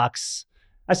 Mattingly sucks.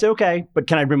 I said, okay, but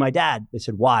can I bring my dad? They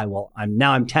said, why? Well,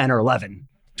 I'm 10 or 11,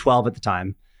 12 at the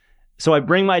time. So I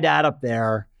bring my dad up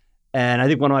there. And I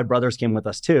think one of my brothers came with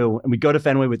us too. And we go to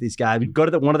Fenway with these guys. We go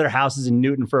to one of their houses in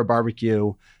Newton for a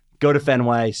barbecue, go to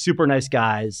Fenway, super nice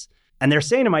guys. And they're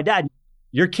saying to my dad,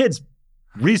 your kid's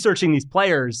researching these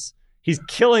players. He's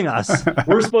killing us.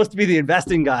 We're supposed to be the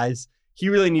investing guys. He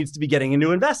really needs to be getting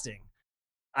into investing.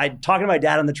 I talking to my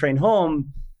dad on the train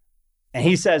home. And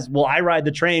he says, well, I ride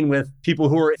the train with people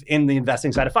who are in the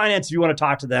investing side of finance. If you want to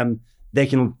talk to them, they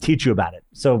can teach you about it.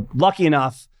 So lucky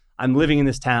enough, I'm living in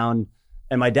this town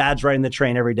and my dad's riding the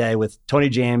train every day with Tony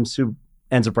James, who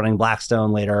ends up running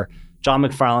Blackstone later, John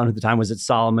McFarlane, who at the time was at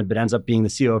Solomon, but ends up being the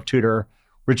CEO of Tudor,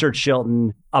 Richard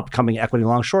Shilton, upcoming equity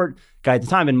long short guy at the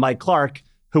time, and Mike Clark,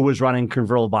 who was running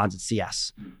convertible bonds at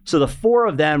CS. So the four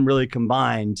of them really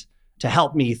combined to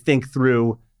help me think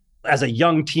through, as a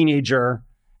young teenager,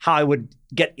 how I would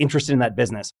get interested in that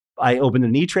business. I opened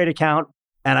an E-Trade account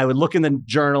and I would look in the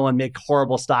journal and make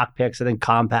horrible stock picks. I think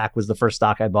Compaq was the first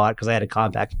stock I bought because I had a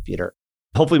Compaq computer.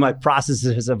 Hopefully my process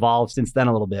has evolved since then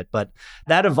a little bit, but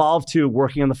that evolved to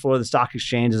working on the floor of the stock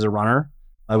exchange as a runner.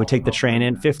 I would take the train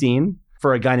in 15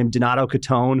 for a guy named Donato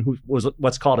Catone, who was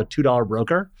what's called a $2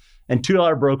 broker. And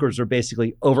 $2 brokers are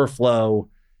basically overflow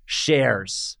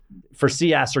shares for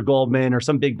CS or Goldman or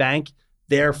some big bank.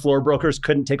 Their floor brokers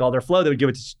couldn't take all their flow. They would give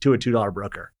it to a $2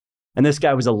 broker. And this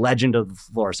guy was a legend of the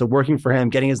floor. So working for him,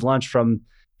 getting his lunch from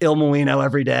Il Molino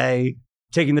every day,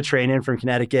 taking the train in from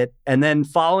Connecticut, and then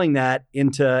following that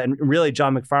into, and really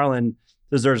John McFarlane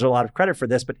deserves a lot of credit for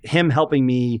this, but him helping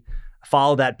me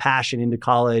follow that passion into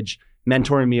college,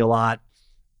 mentoring me a lot,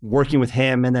 working with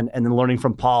him, and then learning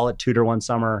from Paul at Tudor one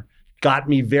summer, got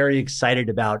me very excited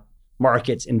about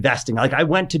markets, investing. Like I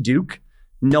went to Duke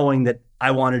knowing that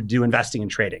I wanted to do investing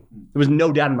and trading. There was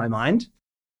no doubt in my mind.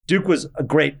 Duke was a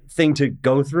great thing to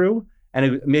go through and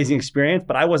an amazing experience,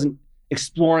 but I wasn't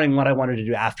exploring what I wanted to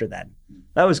do after that.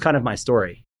 That was kind of my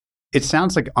story. It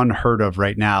sounds like unheard of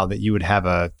right now that you would have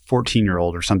a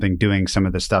 14-year-old or something doing some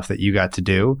of the stuff that you got to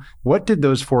do. What did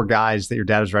those four guys that your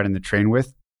dad was riding the train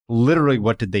with, literally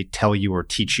what did they tell you or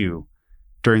teach you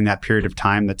during that period of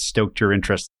time that stoked your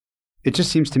interest? It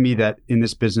just seems to me that in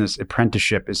this business,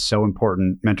 apprenticeship is so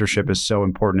important. Mentorship is so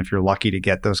important if you're lucky to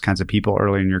get those kinds of people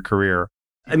early in your career.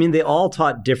 I mean, they all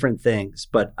taught different things,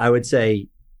 but I would say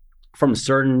from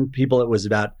certain people, it was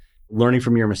about learning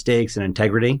from your mistakes and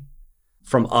integrity.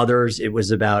 From others, it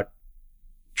was about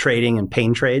trading and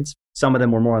pain trades. Some of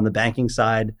them were more on the banking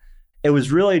side. It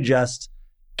was really just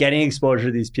getting exposure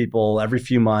to these people every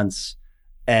few months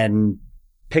and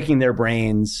picking their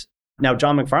brains. Now,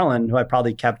 John McFarlane, who I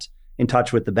probably kept in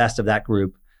touch with the best of that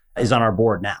group, is on our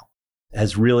board now,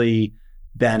 has really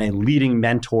been a leading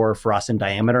mentor for us in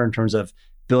Diameter in terms of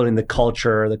building the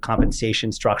culture, the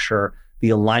compensation structure, the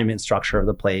alignment structure of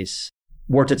the place.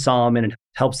 Worked at Solomon and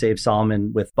helped save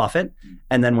Solomon with Buffett,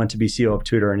 and then went to be CEO of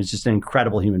Tudor, and is just an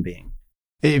incredible human being.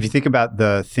 If you think about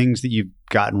the things that you've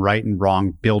gotten right and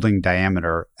wrong building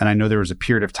Diameter, and I know there was a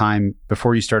period of time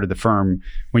before you started the firm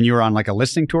when you were on like a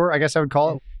listening tour, I guess I would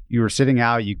call it. You were sitting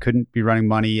out, you couldn't be running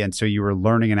money, and so you were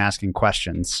learning and asking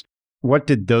questions. What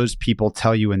did those people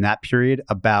tell you in that period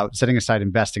about, setting aside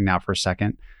investing now for a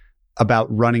second, about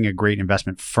running a great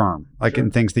investment firm, like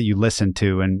in things that you listened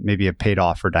to and maybe have paid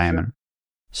off for Diameter?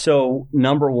 So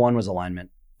number one was alignment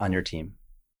on your team.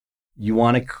 You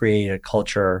want to create a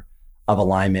culture of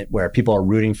alignment where people are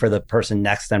rooting for the person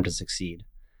next to them to succeed.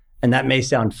 And that may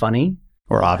sound funny.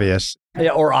 Or obvious.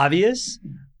 Or obvious.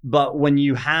 But when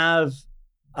you have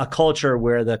a culture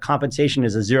where the compensation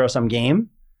is a zero-sum game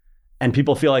and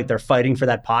people feel like they're fighting for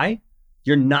that pie,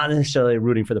 you're not necessarily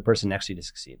rooting for the person next to you to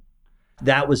succeed.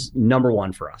 That was number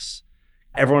one for us.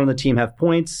 Everyone on the team have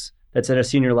points that's at a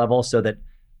senior level so that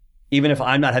even if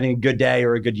I'm not having a good day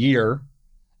or a good year,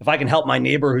 if I can help my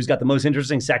neighbor who's got the most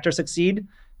interesting sector succeed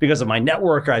because of my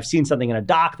network, or I've seen something in a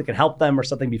doc that can help them or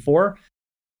something before,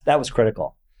 that was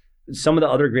critical. Some of the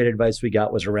other great advice we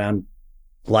got was around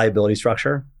liability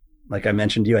structure. Like I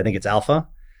mentioned to you, I think it's alpha,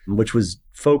 which was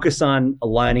focused on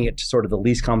aligning it to sort of the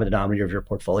least common denominator of your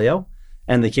portfolio.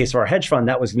 And in the case of our hedge fund,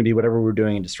 that was going to be whatever we were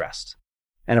doing in distressed.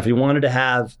 And if we wanted to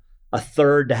have a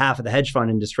third to half of the hedge fund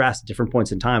in distress at different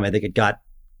points in time, I think it got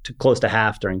to close to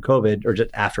half during COVID or just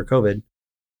after COVID.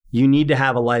 You need to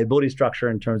have a liability structure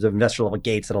in terms of investor level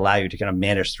gates that allow you to kind of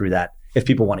manage through that if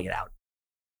people want to get out.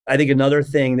 I think another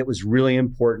thing that was really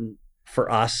important for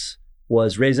us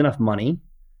was raise enough money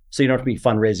so you don't have to be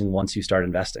fundraising once you start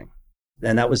investing.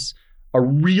 And that was a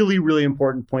really, really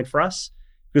important point for us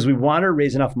because we want to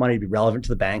raise enough money to be relevant to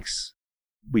the banks.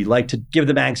 We like to give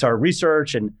the banks our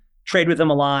research and trade with them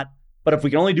a lot. But if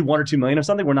we can only do 1 or 2 million of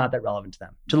something, we're not that relevant to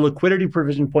them. To the liquidity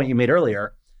provision point you made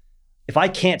earlier, if I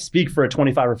can't speak for a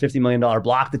 $25 or $50 million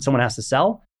block that someone has to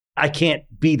sell, I can't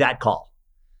be that call.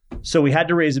 So we had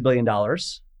to raise $1 billion.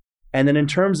 And then in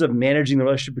terms of managing the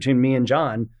relationship between me and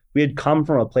John, we had come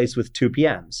from a place with 2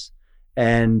 PMs.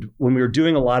 And when we were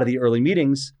doing a lot of the early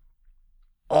meetings,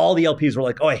 all the LPs were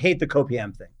like, oh, I hate the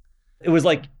co-PM thing. It was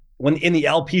like when in the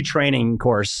LP training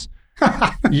course,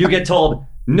 you get told,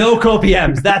 No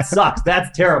co-PMs. That sucks.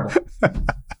 That's terrible.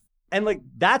 And like,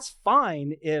 that's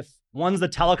fine if one's the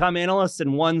telecom analyst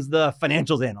and one's the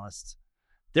financials analyst.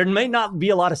 There may not be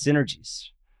a lot of synergies,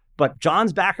 but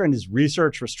John's background is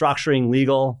research, restructuring,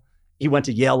 legal. He went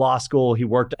to Yale Law School. He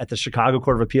worked at the Chicago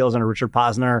Court of Appeals under Richard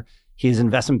Posner. He has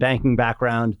investment banking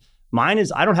background. Mine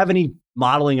is, I don't have any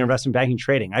modeling or investment banking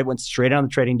trading. I went straight on the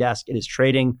trading desk. It is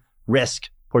trading, risk,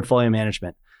 portfolio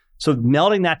management. So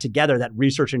melding that together, that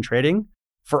research and trading,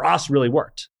 for us really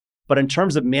worked. But in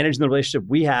terms of managing the relationship,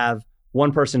 we have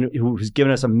one person who's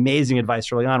given us amazing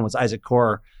advice early on was Isaac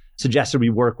Core, suggested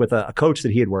we work with a coach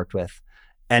that he had worked with.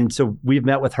 And so we've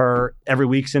met with her every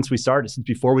week since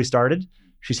before we started.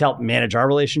 She's helped manage our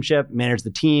relationship, manage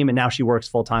the team, and now she works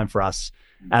full-time for us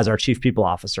as our chief people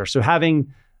officer. So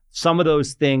having some of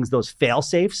those things, those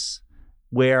fail-safes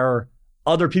where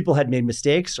other people had made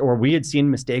mistakes or we had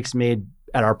seen mistakes made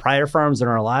at our prior firms in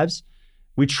our lives,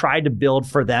 we tried to build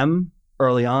for them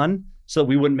early on so that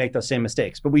we wouldn't make those same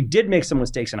mistakes. But we did make some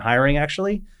mistakes in hiring,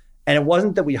 actually. And it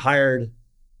wasn't that we hired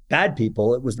bad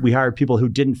people. It was we hired people who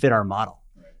didn't fit our model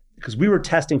because we were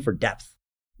testing for depth.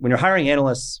 When you're hiring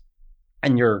analysts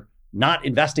and you're not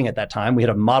investing at that time, we had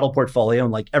a model portfolio,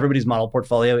 and like everybody's model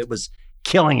portfolio, it was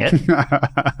killing it.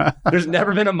 There's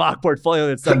never been a mock portfolio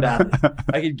that's done badly.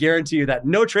 I can guarantee you that.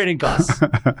 No trading costs.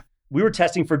 We were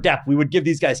testing for depth. We would give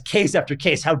these guys case after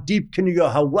case. How deep can you go?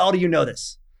 How well do you know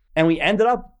this? And we ended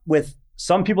up with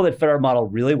some people that fit our model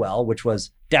really well, which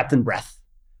was depth and breadth.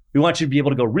 We want you to be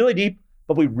able to go really deep,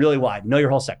 but we really wide. Know your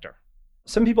whole sector.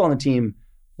 Some people on the team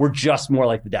were just more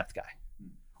like the depth guy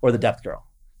or the depth girl.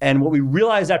 And what we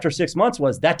realized after 6 months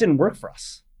was that didn't work for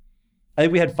us. I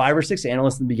think we had 5 or 6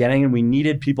 analysts in the beginning, and we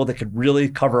needed people that could really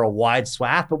cover a wide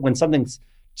swath. But when something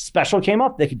special came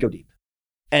up, they could go deep.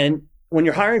 And when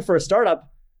you're hiring for a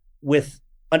startup with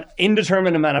an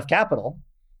indeterminate amount of capital,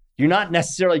 you're not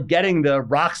necessarily getting the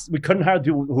rocks. We couldn't hire the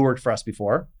people who worked for us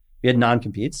before. We had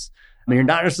non-competes. I mean, you're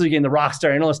not necessarily getting the rock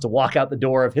star analyst to walk out the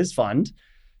door of his fund.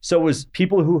 So it was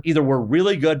people who either were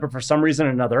really good, but for some reason or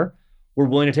another, were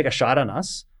willing to take a shot on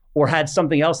us or had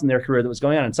something else in their career that was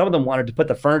going on. And some of them wanted to put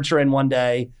the furniture in one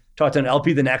day, talk to an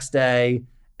LP the next day,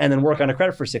 and then work on a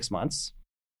credit for 6 months.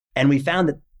 And we found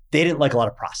that they didn't like a lot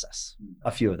of process,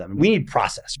 a few of them. We need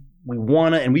process. We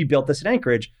want to, and we built this at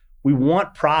Anchorage, we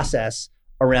want process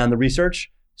around the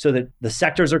research so that the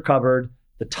sectors are covered,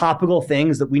 the topical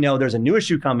things that we know there's a new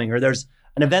issue coming or there's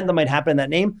an event that might happen in that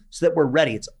name so that we're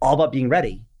ready. It's all about being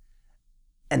ready.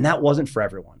 And that wasn't for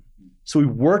everyone. So we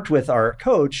worked with our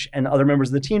coach and other members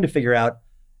of the team to figure out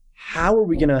how are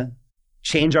we going to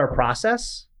change our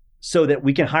process so that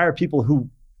we can hire people who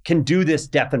can do this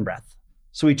depth and breadth.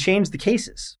 So we changed the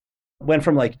cases. Went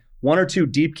from like 1 or 2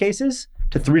 deep cases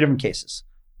to 3 different cases.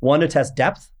 1 to test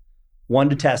depth, 1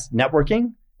 to test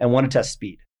networking, and 1 to test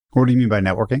speed. What do you mean by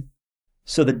networking?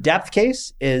 So the depth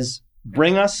case is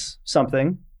bring us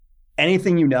something,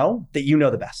 anything you know that you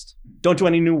know the best. Don't do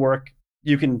any new work.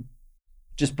 You can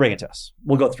just bring it to us.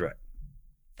 We'll go through it.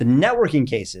 The networking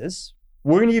case is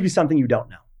we're going to give you something you don't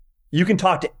know. You can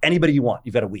talk to anybody you want.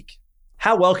 You've got a week.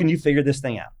 How well can you figure this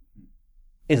thing out?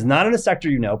 It's not in a sector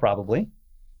you know, probably.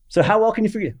 So how well can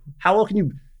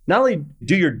you not only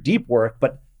do your deep work,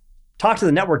 but talk to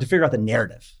the network to figure out the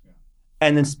narrative?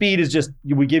 And then speed is just,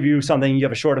 we give you something, you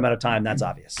have a short amount of time, that's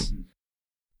obvious.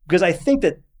 Because I think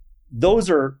that those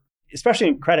are, especially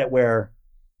in credit where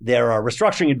there are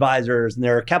restructuring advisors and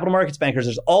there are capital markets bankers,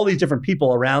 there's all these different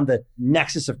people around the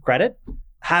nexus of credit.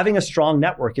 Having a strong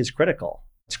network is critical.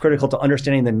 It's critical to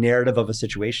understanding the narrative of a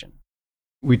situation.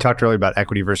 We talked earlier about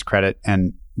equity versus credit,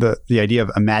 and the idea of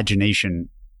imagination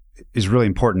is really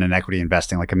important in equity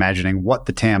investing, like imagining what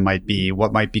the TAM might be,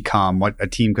 what might become, what a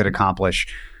team could accomplish.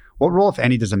 What role, if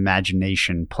any, does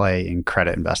imagination play in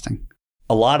credit investing?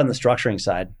 A lot on the structuring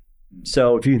side.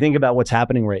 So if you think about what's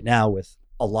happening right now with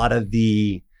a lot of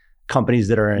the companies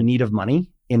that are in need of money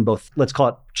in both, let's call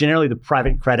it generally the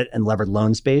private credit and levered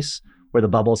loan space where the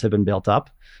bubbles have been built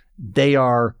up, they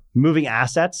are moving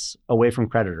assets away from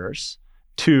creditors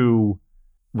to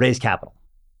raise capital.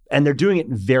 And they're doing it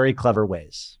in very clever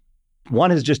ways.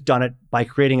 One has just done it by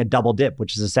creating a double dip,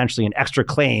 which is essentially an extra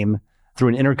claim through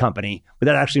an intercompany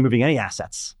without actually moving any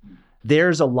assets.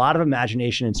 There's a lot of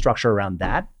imagination and structure around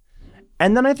that.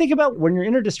 And then I think about when you're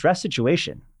in a distressed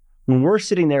situation, when we're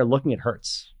sitting there looking at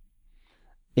Hertz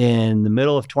in the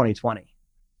middle of 2020,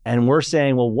 and we're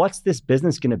saying, well, what's this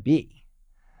business going to be?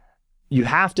 You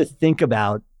have to think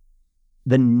about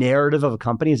the narrative of a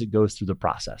company as it goes through the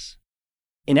process.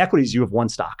 In equities, you have one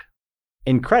stock.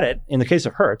 In credit, in the case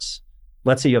of Hertz,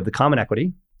 let's say you have the common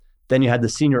equity, then you had the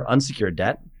senior unsecured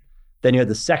debt, then you had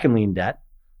the second lien debt,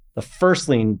 the first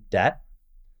lien debt,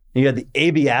 and you have the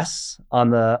ABS on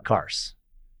the cars.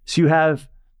 So you have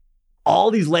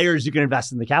all these layers you can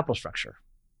invest in the capital structure.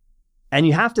 And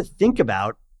you have to think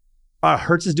about,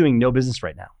 Hertz is doing no business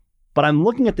right now. But I'm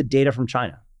looking at the data from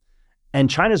China. And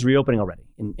China's reopening already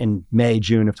in May,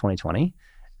 June of 2020.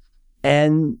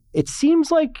 And it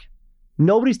seems like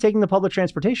nobody's taking the public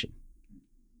transportation.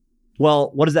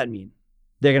 Well, what does that mean?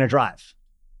 They're going to drive.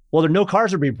 Well, no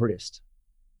cars are being produced.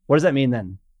 What does that mean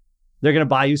then? They're going to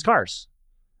buy used cars.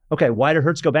 Okay, why did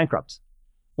Hertz go bankrupt?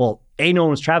 Well, A, no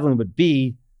one was traveling, but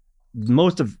B,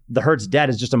 most of the Hertz debt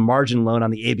is just a margin loan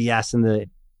on the ABS and the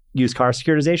used car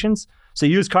securitizations. So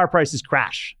used car prices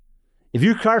crash. If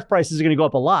used car prices are going to go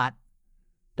up a lot,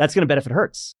 that's going to benefit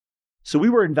Hertz. So we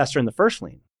were an investor in the first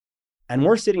lien. And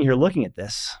we're sitting here looking at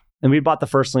this. And we bought the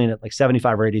first lien at like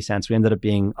 75 or 80 cents. We ended up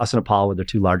being, us and Apollo were the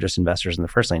two largest investors in the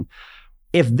first lien.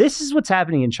 If this is what's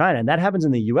happening in China and that happens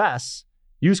in the US,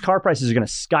 used car prices are going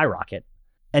to skyrocket.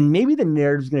 And maybe the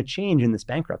narrative is going to change in this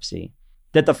bankruptcy,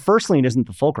 that the first lien isn't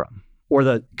the fulcrum or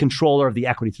the controller of the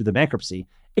equity through the bankruptcy.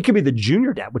 It could be the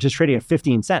junior debt, which is trading at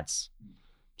 15 cents.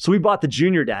 So we bought the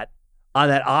junior debt on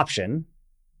that option.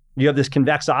 You have this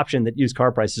convex option that used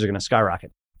car prices are going to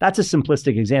skyrocket. That's a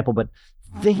simplistic example, but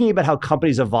thinking about how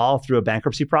companies evolve through a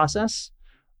bankruptcy process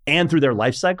and through their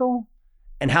life cycle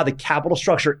and how the capital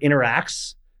structure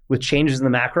interacts with changes in the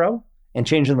macro and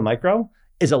changes in the micro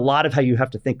is a lot of how you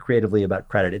have to think creatively about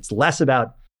credit. It's less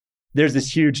about there's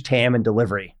this huge TAM and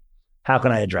delivery. How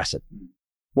can I address it?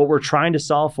 What we're trying to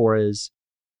solve for is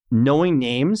knowing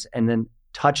names and then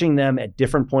touching them at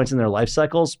different points in their life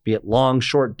cycles, be it long,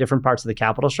 short, different parts of the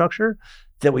capital structure,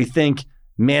 that we think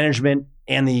management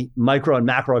and the micro and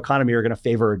macro economy are going to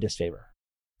favor or disfavor.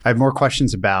 I have more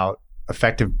questions about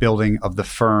effective building of the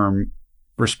firm,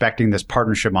 respecting this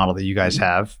partnership model that you guys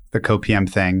have, the co-PM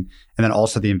thing, and then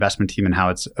also the investment team and how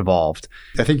it's evolved.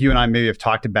 I think you and I maybe have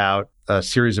talked about a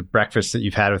series of breakfasts that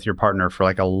you've had with your partner for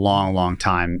like a long, long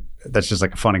time. That's just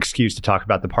like a fun excuse to talk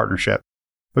about the partnership.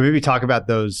 But maybe talk about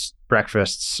those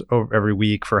breakfasts every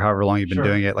week for however long you've been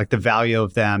doing it, like the value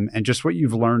of them and just what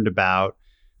you've learned about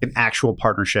an actual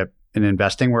partnership in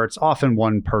investing where it's often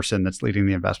one person that's leading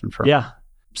the investment firm. Yeah.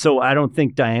 So I don't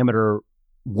think Diameter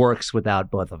works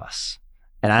without both of us.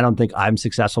 And I don't think I'm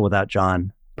successful without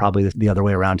John, probably the other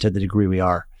way around to the degree we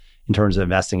are in terms of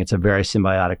investing. It's a very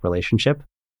symbiotic relationship.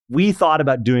 We thought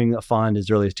about doing a fund as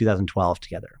early as 2012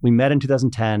 together. We met in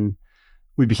 2010.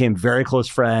 We became very close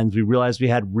friends. We realized we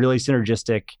had really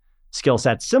synergistic skill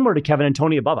sets similar to Kevin and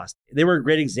Tony above us. They were a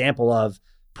great example of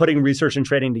putting research and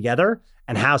trading together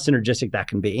and how synergistic that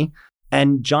can be.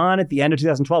 And John, at the end of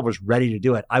 2012, was ready to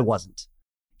do it. I wasn't.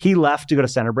 He left to go to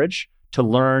Centerbridge to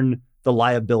learn the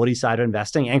liability side of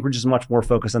investing. Anchorage is much more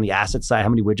focused on the asset side. How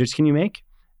many widgets can you make?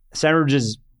 Centerbridge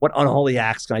is what unholy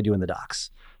acts can I do in the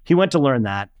docs? He went to learn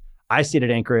that. I stayed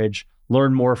at Anchorage,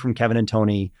 learned more from Kevin and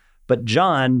Tony. But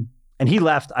John, and he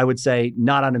left, I would say,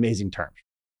 not on amazing terms.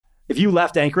 If you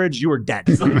left Anchorage, you were dead.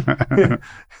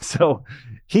 So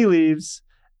he leaves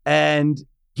and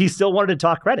he still wanted to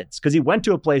talk credits because he went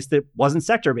to a place that wasn't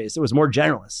sector-based. It was more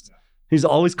generalist. He's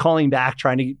always calling back,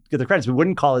 trying to get the credits. We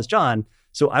wouldn't call as John.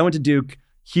 So I went to Duke,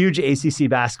 huge ACC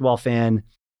basketball fan.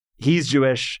 He's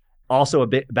Jewish, also a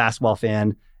big basketball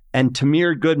fan. And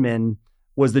Tamir Goodman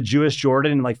was the Jewish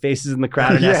Jordan and like Faces in the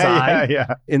Crowd in SI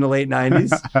in the late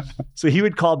 90s. So he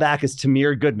would call back as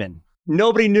Tamir Goodman.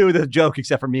 Nobody knew the joke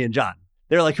except for me and John.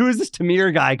 They were like, who is this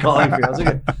Tamir guy calling for you? I was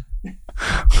like,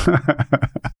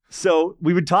 so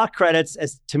we would talk credits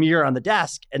as Tamir on the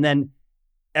desk. And then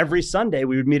every Sunday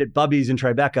we would meet at Bubby's in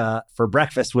Tribeca for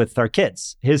breakfast with our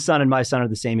kids. His son and my son are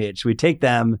the same age. So we'd take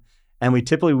them and we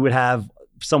typically would have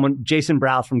someone, Jason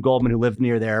Brouth from Goldman, who lived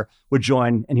near there, would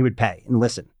join and he would pay and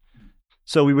listen.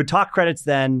 So we would talk credits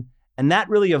then. And that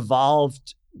really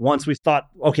evolved once we thought,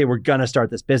 okay, we're going to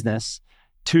start this business,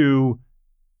 to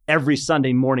every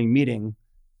Sunday morning meeting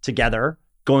together,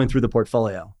 going through the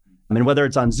portfolio. I mean, whether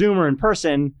it's on Zoom or in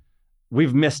person,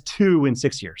 we've missed 2 in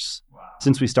 6 years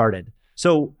since we started.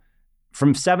 So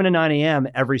from 7 to 9 a.m.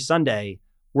 every Sunday,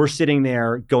 we're sitting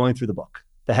there going through the book,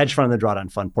 the hedge fund and the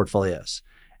drawdown fund portfolios.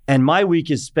 And my week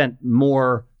is spent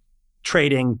more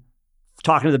trading,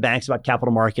 talking to the banks about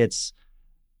capital markets,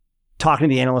 talking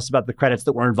to the analysts about the credits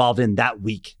that we're involved in that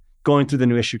week, going through the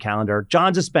new issue calendar.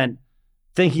 John's just spent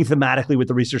thinking thematically with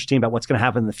the research team about what's going to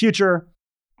happen in the future,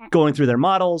 going through their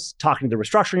models, talking to the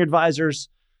restructuring advisors.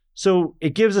 So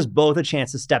it gives us both a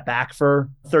chance to step back for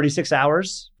 36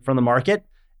 hours from the market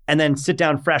and then sit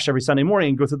down fresh every Sunday morning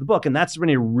and go through the book. And that's been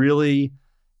a really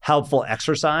helpful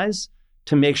exercise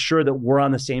to make sure that we're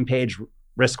on the same page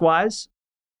risk-wise.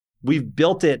 We've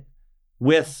built it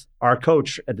with our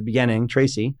coach at the beginning,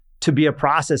 Tracy, to be a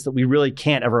process that we really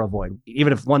can't ever avoid.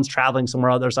 Even if one's traveling somewhere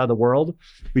on the other side of the world,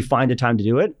 we find a time to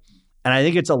do it. And I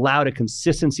think it's allowed a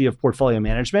consistency of portfolio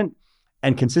management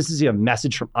and consistency of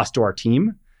message from us to our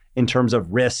team in terms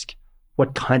of risk,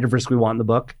 what kind of risk we want in the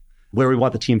book, where we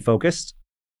want the team focused.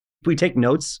 We take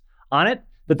notes on it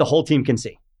that the whole team can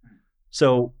see.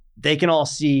 So they can all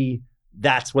see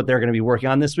that's what they're going to be working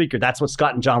on this week, or that's what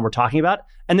Scott and John were talking about,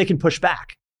 and they can push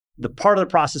back. The part of the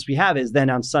process we have is then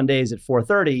on Sundays at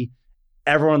 4:30,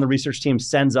 everyone on the research team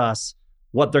sends us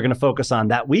what they're going to focus on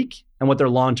that week and what their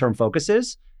long-term focus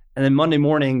is. And then Monday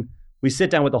morning, we sit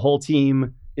down with the whole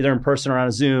team, either in person or on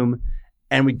a Zoom,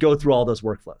 and we go through all those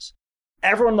workflows.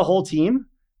 Everyone on the whole team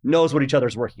knows what each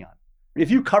other's working on. If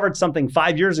you covered something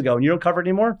 5 years ago and you don't cover it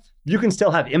anymore, you can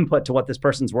still have input to what this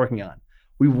person's working on.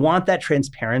 We want that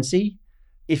transparency.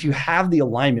 If you have the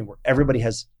alignment where everybody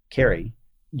has carry,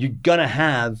 you're going to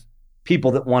have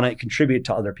people that want to contribute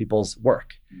to other people's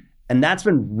work. And that's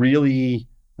been really,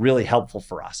 really helpful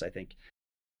for us, I think.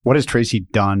 What has Tracy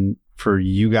done for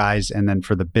you guys and then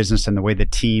for the business and the way the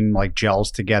team like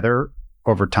gels together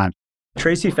over time?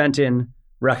 Tracy Fenton,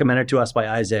 recommended to us by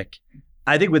Isaac.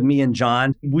 I think with me and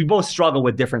John, we both struggle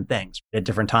with different things at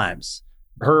different times.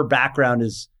 Her background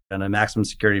is in a maximum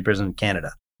security prison in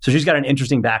Canada. So she's got an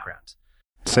interesting background.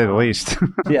 To say the least.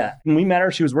 Yeah. When we met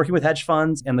her, she was working with hedge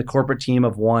funds and the corporate team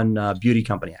of one beauty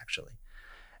company, actually.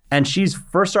 And she's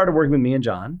first started working with me and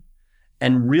John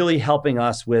and really helping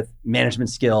us with management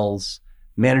skills,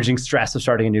 managing stress of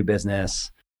starting a new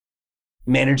business,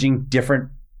 managing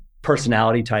different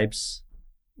personality types,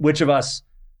 which of us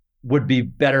would be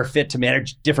better fit to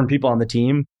manage different people on the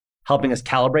team, helping us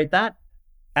calibrate that.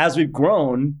 As we've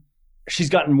grown, she's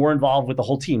gotten more involved with the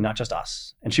whole team, not just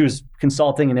us. And she was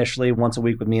consulting initially once a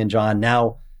week with me and John.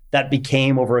 Now that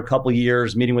became over a couple of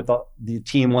years, meeting with the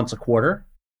team once a quarter.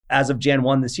 As of Jan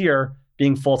 1 this year,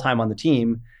 being full-time on the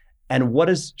team. And what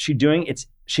is she doing?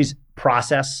 She's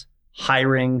process,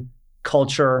 hiring,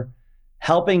 culture,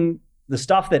 helping the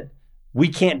stuff that we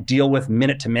can't deal with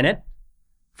minute to minute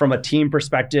from a team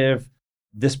perspective.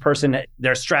 This person,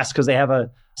 they're stressed because they have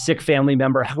a sick family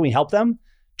member. How can we help them?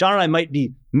 John and I might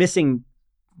be missing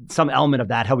some element of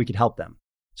that, how we could help them.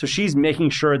 So she's making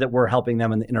sure that we're helping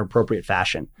them in an appropriate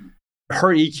fashion.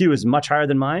 Her EQ is much higher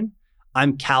than mine.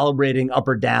 I'm calibrating up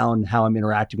or down how I'm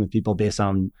interacting with people based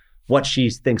on what she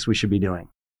thinks we should be doing.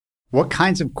 What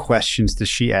kinds of questions does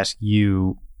she ask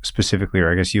you specifically,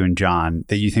 or I guess you and John,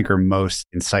 that you think are most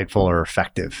insightful or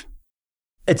effective?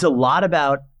 It's a lot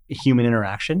about human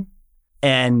interaction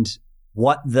and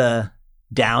what the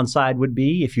downside would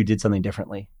be if you did something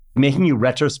differently. Making you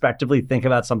retrospectively think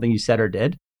about something you said or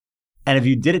did. And if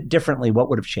you did it differently, what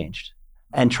would have changed?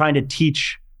 And trying to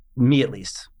teach me, at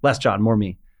least, less John, more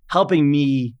me, helping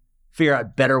me figure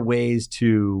out better ways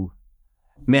to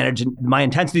manage. My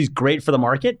intensity is great for the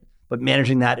market, but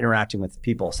managing that, interacting with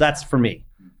people. So that's for me.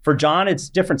 For John, it's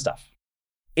different stuff.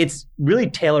 It's really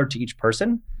tailored to each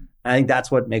person. I think that's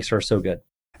what makes her so good.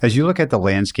 As you look at the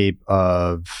landscape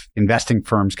of investing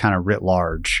firms kind of writ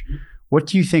large, what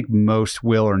do you think most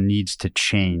will or needs to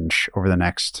change over the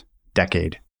next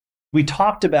decade? We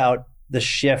talked about the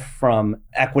shift from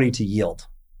equity to yield.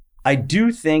 I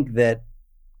do think that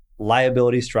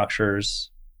liability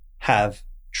structures have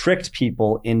tricked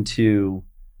people into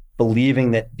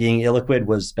believing that being illiquid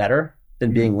was better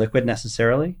than being liquid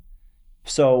necessarily.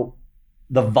 So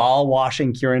the vol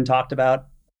washing Kieran talked about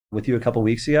with you a couple of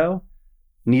weeks ago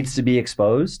needs to be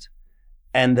exposed.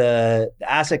 And the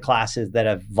asset classes that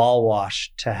have vol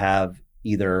washed to have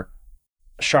either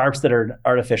sharps that are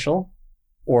artificial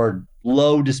or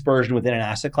low dispersion within an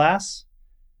asset class,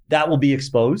 that will be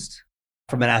exposed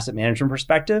from an asset management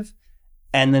perspective.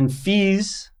 And then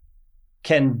fees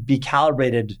can be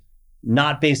calibrated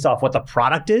not based off what the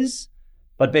product is,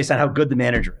 but based on how good the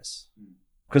manager is.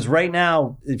 Because right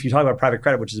now, if you talk about private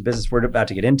credit, which is a business we're about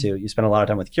to get into, you spend a lot of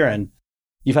time with Kieran,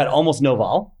 you've had almost no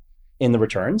vol in the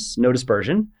returns, no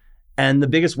dispersion. And the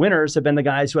biggest winners have been the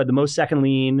guys who had the most second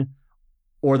lien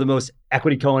or the most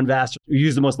equity co-invest, who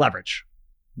use the most leverage.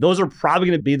 Those are probably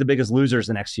going to be the biggest losers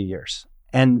the next few years.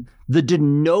 And the de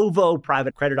novo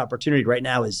private credit opportunity right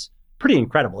now is pretty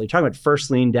incredible. You're talking about first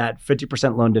lien debt,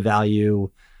 50% loan to value,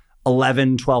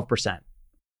 11, 12%.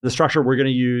 The structure we're going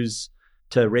to use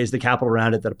to raise the capital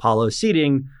around it that Apollo is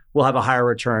seeding will have a higher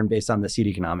return based on the seed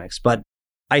economics. But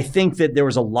I think that there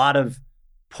was a lot of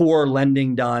poor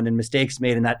lending done and mistakes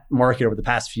made in that market over the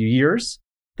past few years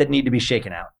that need to be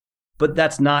shaken out. But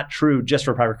that's not true just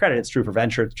for private credit. It's true for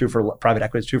venture. It's true for private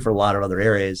equity. It's true for a lot of other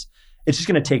areas. It's just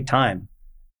going to take time.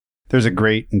 There's a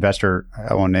great investor,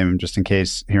 I won't name him just in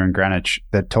case, here in Greenwich,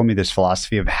 that told me this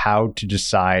philosophy of how to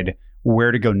decide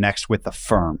where to go next with the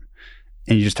firm.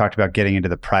 And you just talked about getting into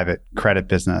the private credit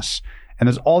business. And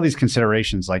there's all these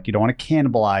considerations, like you don't want to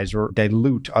cannibalize or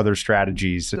dilute other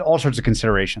strategies, all sorts of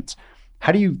considerations.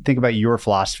 How do you think about your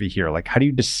philosophy here? Like, how do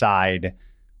you decide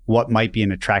what might be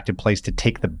an attractive place to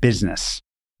take the business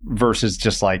versus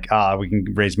just like, we can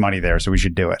raise money there, so we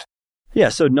should do it? Yeah.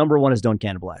 So number one is don't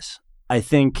cannibalize. I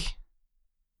think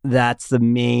that's the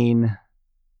main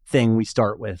thing we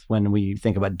start with when we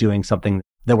think about doing something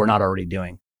that we're not already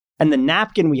doing. And the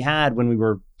napkin we had when we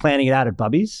were planning it out at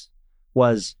Bubby's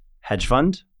was hedge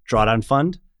fund, drawdown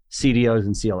fund, CDOs,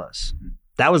 and CLOs.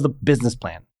 That was the business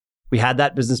plan. We had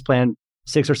that business plan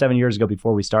 6 or 7 years ago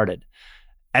before we started.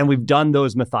 And we've done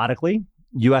those methodically,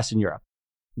 US and Europe.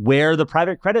 Where the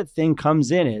private credit thing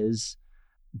comes in is,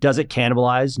 does it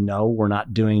cannibalize? No, we're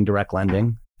not doing direct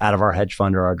lending out of our hedge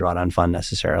fund or our drawdown fund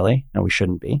necessarily. No, we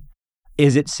shouldn't be.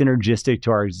 Is it synergistic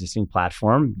to our existing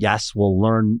platform? Yes,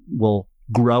 we'll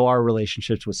grow our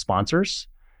relationships with sponsors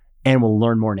and we'll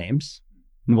learn more names.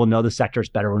 And we'll know the sectors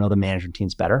better. We'll know the management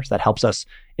teams better. So that helps us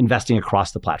investing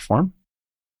across the platform.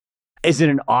 Is it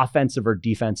an offensive or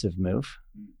defensive move?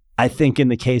 I think in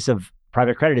the case of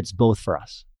private credit, it's both for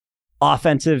us.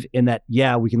 Offensive in that,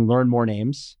 yeah, we can learn more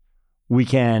names. We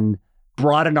can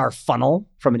broaden our funnel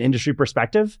from an industry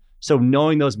perspective. So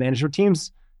knowing those management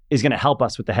teams is going to help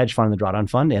us with the hedge fund, the drawdown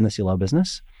fund, and the CLO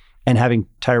business, and having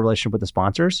tighter relationship with the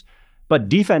sponsors. But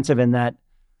defensive in that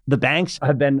the banks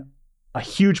have been a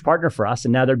huge partner for us,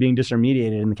 and now they're being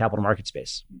disintermediated in the capital market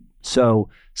space. So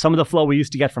some of the flow we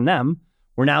used to get from them,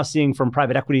 we're now seeing from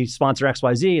private equity sponsor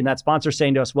XYZ, and that sponsor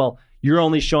saying to us, well, you're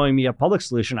only showing me a public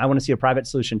solution. I want to see a private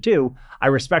solution too. I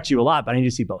respect you a lot, but I need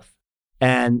to see both.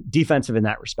 And defensive in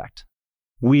that respect.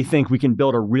 We think we can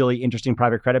build a really interesting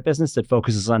private credit business that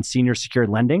focuses on senior secured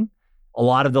lending. A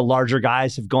lot of the larger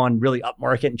guys have gone really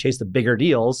upmarket and chased the bigger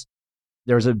deals.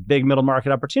 There's a big middle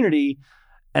market opportunity.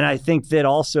 And I think that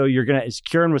also you're going to, as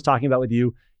Kieran was talking about with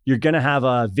you, you're going to have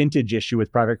a vintage issue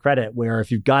with private credit where if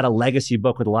you've got a legacy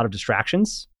book with a lot of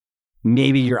distractions,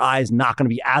 maybe your eye is not going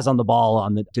to be as on the ball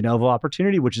on the de novo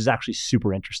opportunity, which is actually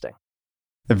super interesting.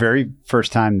 The very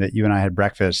first time that you and I had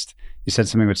breakfast, you said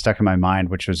something that stuck in my mind,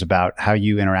 which was about how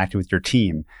you interacted with your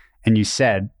team. And you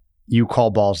said you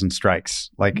call balls and strikes,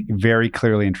 like very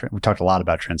clearly. And we talked a lot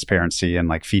about transparency and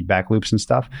like feedback loops and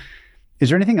stuff. Is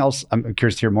there anything else? I'm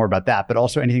curious to hear more about that, but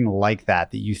also anything like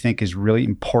that you think is really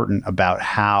important about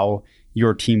how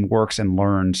your team works and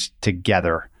learns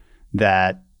together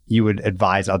that you would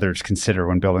advise others consider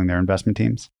when building their investment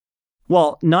teams?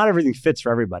 Well, not everything fits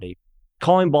for everybody.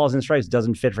 Calling balls and strikes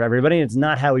doesn't fit for everybody. It's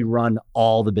not how we run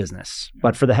all the business.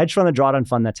 But for the hedge fund, the drawdown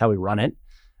fund, that's how we run it.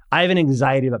 I have an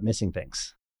anxiety about missing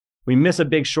things. We miss a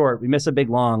big short, we miss a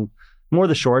big long, more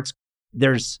the shorts.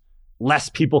 There's less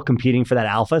people competing for that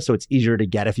alpha, so it's easier to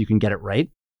get if you can get it right.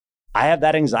 I have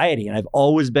that anxiety, and I've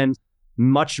always been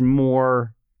much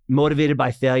more motivated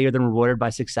by failure than rewarded by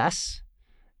success.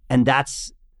 And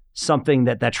that's something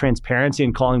that transparency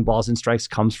and calling balls and strikes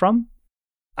comes from.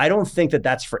 I don't think that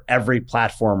that's for every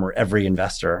platform or every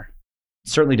investor. It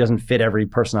certainly doesn't fit every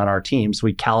person on our team, so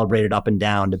we calibrate it up and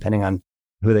down depending on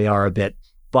who they are a bit.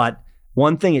 But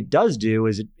one thing it does do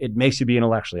is it makes you be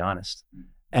intellectually honest.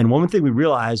 And one thing we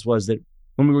realized was that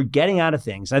when we were getting out of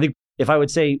things, I think if I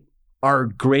would say our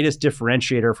greatest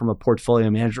differentiator from a portfolio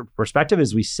management perspective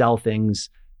is we sell things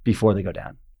before they go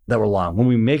down that were long. When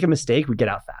we make a mistake, we get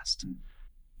out fast.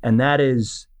 And that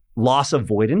is loss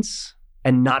avoidance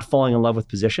and not falling in love with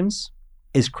positions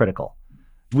is critical.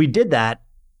 We did that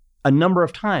a number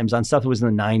of times on stuff that was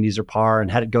in the 90s or par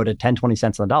and had it go to 10, 20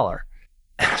 cents on the dollar.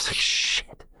 And I was like,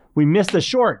 shit, we missed the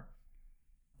short.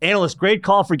 Analyst, great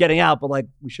call for getting out, but like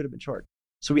we should have been short.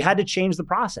 So we had to change the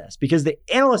process because the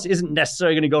analyst isn't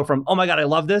necessarily going to go from, oh my God, I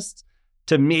love this,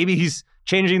 to maybe he's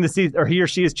changing the thesis, or he or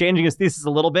she is changing his thesis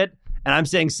a little bit. And I'm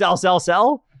saying sell, sell,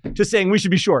 sell, to saying we should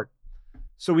be short.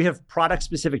 So we have product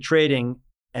specific trading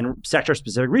and sector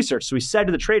specific research. So we said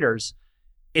to the traders,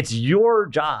 it's your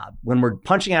job when we're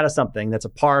punching out of something that's a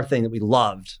par thing that we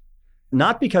loved,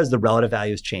 not because the relative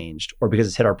value has changed or because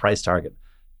it's hit our price target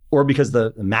or because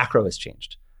the macro has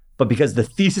changed, but because the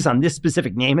thesis on this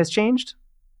specific name has changed.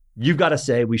 You've got to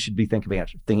say we should be thinking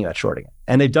about shorting it.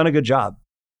 And they've done a good job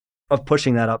of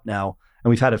pushing that up now. And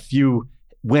we've had a few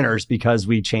winners because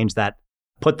we changed that,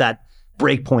 put that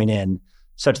break point in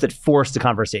such that forced the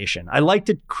conversation. I like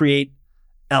to create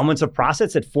elements of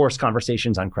process that force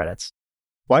conversations on credits.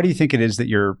 Why do you think it is that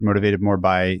you're motivated more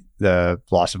by the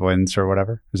loss avoidance or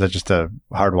whatever? Is that just a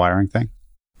hardwiring thing?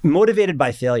 Motivated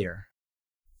by failure.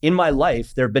 In my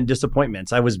life, there have been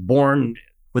disappointments. I was born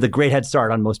with a great head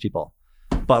start on most people.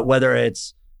 But whether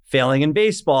it's failing in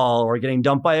baseball or getting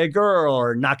dumped by a girl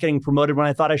or not getting promoted when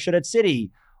I thought I should at Citi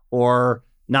or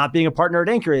not being a partner at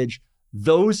Anchorage,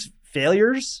 those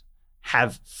failures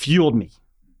have fueled me.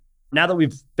 Now that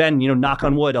we've been, knock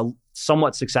on wood,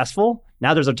 somewhat successful,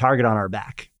 now there's a target on our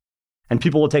back and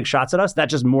people will take shots at us.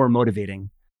 That's just more motivating.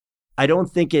 I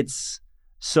don't think it's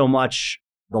so much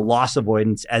the loss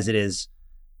avoidance as it is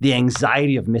the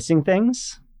anxiety of missing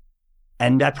things.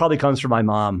 And that probably comes from my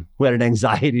mom, who had an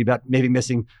anxiety about maybe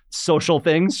missing social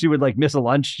things. She would miss a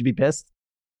lunch. She'd be pissed.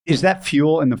 Is that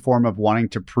fuel in the form of wanting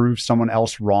to prove someone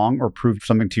else wrong or prove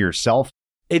something to yourself?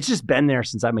 It's just been there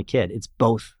since I'm a kid. It's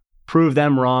both. Prove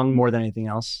them wrong more than anything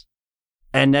else.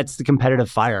 And that's the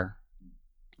competitive fire.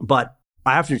 But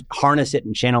I have to harness it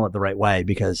and channel it the right way,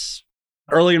 because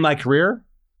early in my career,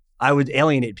 I would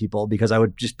alienate people because I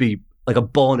would just be like a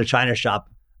bull in a china shop.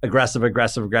 Aggressive.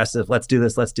 Let's do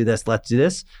this.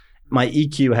 My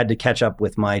EQ had to catch up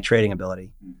with my trading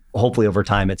ability. Hopefully over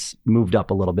time, it's moved up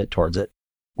a little bit towards it.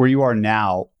 Where you are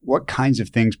now, what kinds of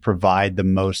things provide the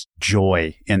most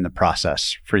joy in the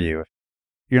process for you?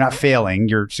 You're not failing,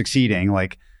 you're succeeding.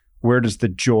 Where does the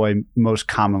joy most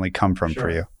commonly come from for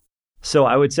you? So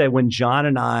I would say when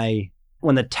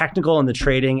the technical and the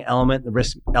trading element, the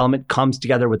risk element comes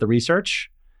together with the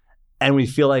research, and we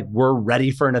feel like we're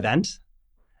ready for an event,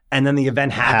 and then the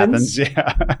event happens.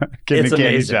 Yeah. It's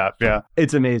amazing. Yeah.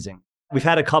 It's amazing. We've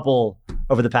had a couple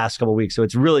over the past couple of weeks, so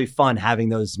it's really fun having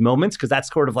those moments, because that's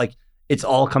sort of it's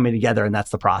all coming together, and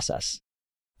that's the process.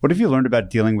 What have you learned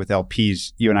about dealing with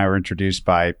LPs? You and I were introduced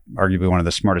by arguably one of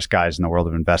the smartest guys in the world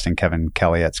of investing, Kevin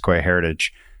Kelly at Sequoia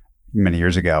Heritage, many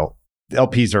years ago.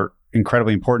 LPs are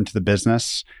incredibly important to the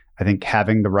business. I think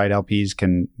having the right LPs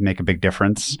can make a big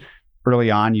difference. Early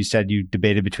on, you said you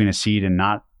debated between a seed and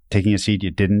not taking a seed.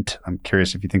 You didn't. I'm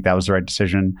curious if you think that was the right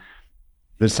decision.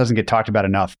 This doesn't get talked about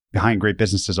enough. Behind great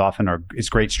businesses often is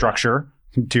great structure,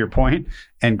 to your point,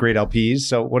 and great LPs.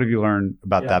 So what have you learned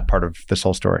about that part of this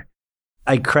whole story?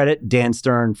 I credit Dan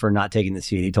Stern for not taking the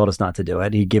seed. He told us not to do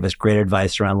it. He gave us great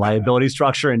advice around liability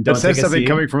structure and don't take a seed. That says something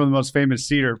coming from the most famous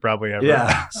seeder probably ever.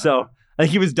 Yeah. So I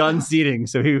think he was done seeding.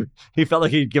 So he felt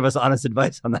like he'd give us honest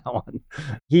advice on that one.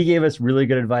 He gave us really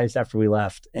good advice after we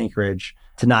left Anchorage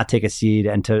to not take a seed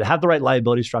and to have the right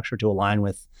liability structure to align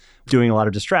with doing a lot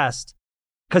of distressed,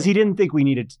 because he didn't think we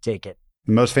needed to take it.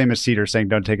 The most famous seeder saying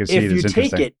don't take a seed is interesting.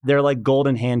 If you take it, they're like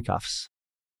golden handcuffs,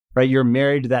 right? You're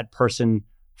married to that person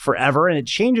forever, and it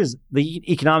changes the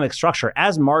economic structure.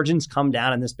 As margins come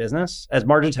down in this business, as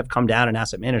margins have come down in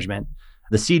asset management,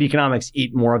 the seed economics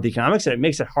eat more of the economics, and it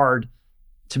makes it hard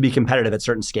to be competitive at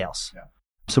certain scales. Yeah.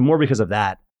 So more because of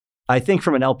that. I think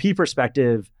from an LP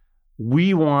perspective,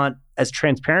 we want, as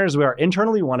transparent as we are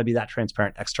internally, we want to be that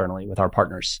transparent externally with our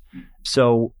partners.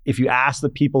 So if you ask the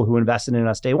people who invested in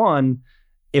us day one,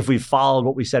 if we followed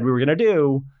what we said we were going to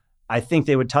do, I think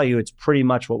they would tell you it's pretty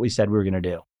much what we said we were going to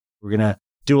do. We're going to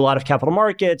do a lot of capital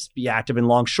markets, be active in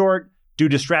long short, do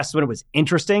distress when it was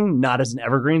interesting, not as an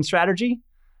evergreen strategy,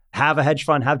 have a hedge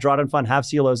fund, have drawdown fund, have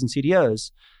CLOs and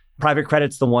CDOs. Private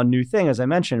credit's the one new thing, as I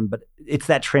mentioned, but it's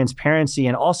that transparency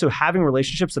and also having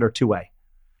relationships that are two-way.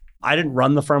 I didn't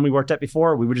run the firm we worked at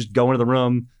before. We would just go into the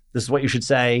room. This is what you should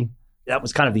say. That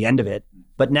was kind of the end of it.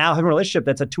 But now having a relationship,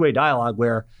 that's a two-way dialogue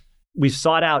where we've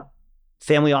sought out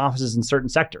family offices in certain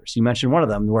sectors. You mentioned one of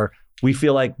them where we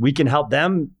feel like we can help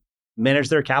them manage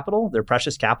their capital, their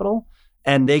precious capital,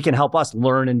 and they can help us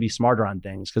learn and be smarter on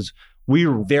things, because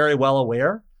we're very well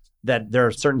aware that there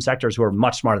are certain sectors who are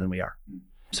much smarter than we are.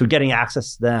 So getting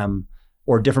access to them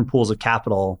or different pools of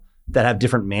capital that have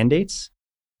different mandates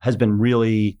has been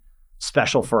really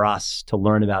special for us to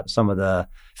learn about some of the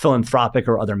philanthropic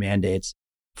or other mandates.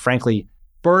 Frankly,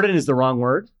 burden is the wrong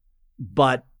word,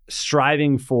 but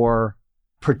striving for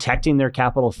protecting their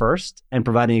capital first and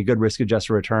providing a good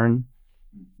risk-adjusted return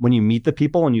when you meet the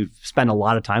people and you spend a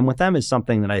lot of time with them is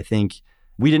something that I think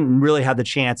we didn't really have the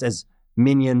chance as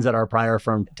minions at our prior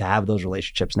firm to have those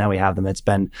relationships. Now we have them. It's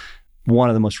been one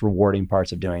of the most rewarding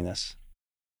parts of doing this.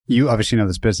 You obviously know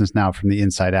this business now from the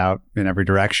inside out in every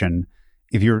direction.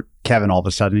 If you're Kevin all of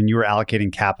a sudden and you were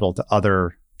allocating capital to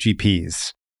other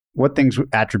GPs, what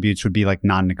attributes would be like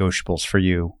non-negotiables for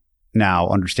you now,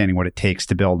 understanding what it takes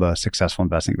to build a successful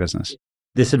investing business?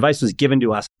 This advice was given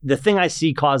to us. The thing I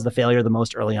see cause the failure the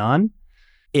most early on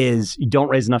is you don't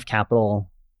raise enough capital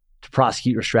to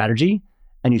prosecute your strategy,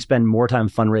 and you spend more time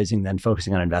fundraising than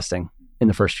focusing on investing in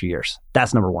the first few years.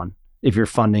 That's number one. If you're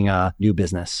funding a new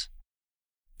business,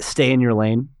 stay in your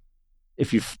lane.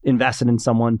 If you've invested in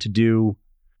someone to do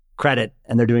credit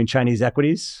and they're doing Chinese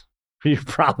equities, you've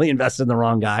probably invested in the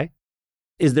wrong guy.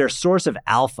 Is their source of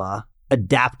alpha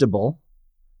adaptable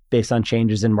based on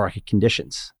changes in market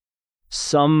conditions?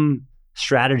 some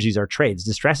strategies are trades.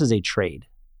 Distress is a trade.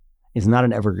 It's not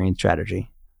an evergreen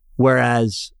strategy.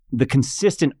 Whereas the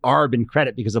consistent arb in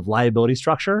credit because of liability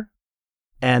structure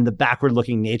and the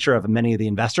backward-looking nature of many of the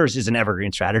investors is an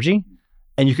evergreen strategy.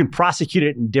 And you can prosecute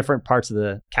it in different parts of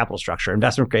the capital structure: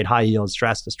 investment grade, high yield,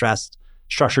 stressed, distressed,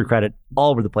 structured credit,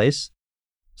 all over the place.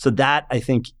 So that, I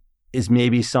think, is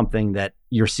maybe something that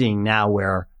you're seeing now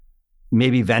where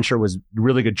maybe venture was a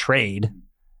really good trade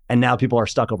and now people are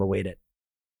stuck overweighted.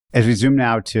 As we zoom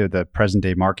now to the present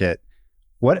day market,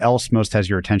 what else most has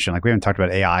your attention? Like, we haven't talked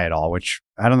about AI at all, which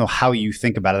I don't know how you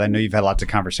think about it. I know you've had lots of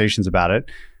conversations about it.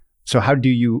 So how do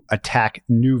you attack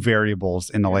new variables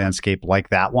in the landscape like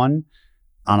that one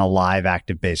on a live,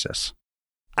 active basis?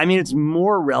 I mean, it's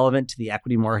more relevant to the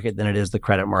equity market than it is the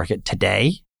credit market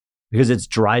today because it's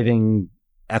driving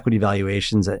equity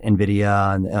valuations at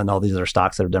NVIDIA and all these other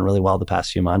stocks that have done really well the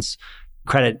past few months.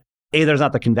 Credit, A, there's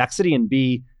not the convexity, and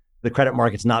B, the credit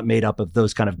market's not made up of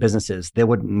those kind of businesses. They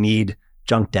wouldn't need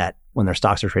junk debt when their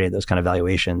stocks are trading at those kind of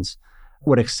valuations.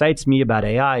 What excites me about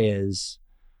AI is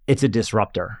it's a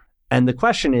disruptor. And the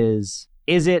question is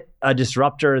it a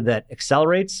disruptor that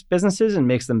accelerates businesses and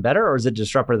makes them better, or is it a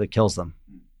disruptor that kills them?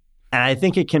 And I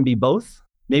think it can be both.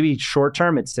 Maybe short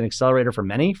term, it's an accelerator for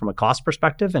many from a cost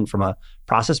perspective and from a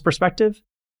process perspective.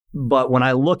 But when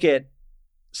I look at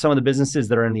some of the businesses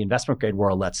that are in the investment grade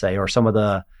world, let's say, or some of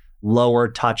the lower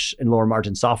touch and lower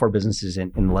margin software businesses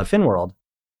in the LevFin world,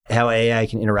 how AI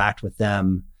can interact with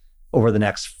them over the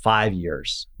next 5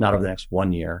 years, not over the next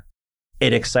 1 year,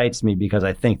 it excites me because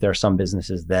I think there are some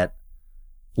businesses that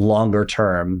longer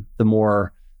term, the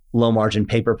more low margin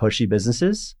paper pushy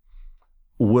businesses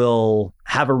will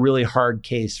have a really hard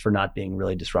case for not being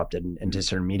really disrupted and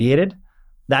disintermediated.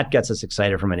 That gets us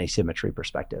excited from an asymmetry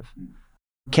perspective.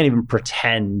 Can't even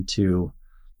pretend to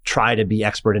try to be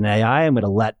expert in AI. I'm going to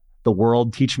let the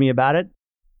world teach me about it.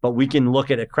 But we can look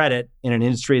at a credit in an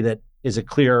industry that is a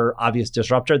clear, obvious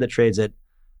disruptor that trades at,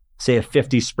 say, a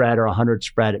 50 spread or 100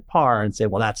 spread at par and say,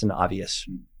 well, that's an obvious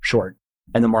short.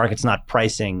 And the market's not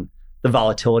pricing the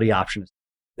volatility option.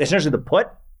 Essentially, the put,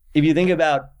 if you think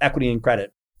about equity and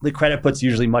credit, the credit put's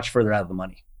usually much further out of the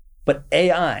money. But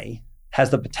AI has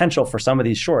the potential for some of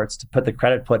these shorts to put the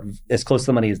credit put as close to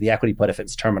the money as the equity put if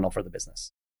it's terminal for the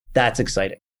business. That's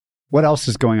exciting. What else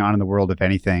is going on in the world, if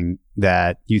anything,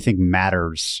 that you think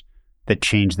matters that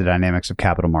change the dynamics of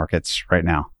capital markets right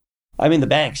now? I mean, the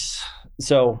banks.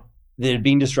 So they're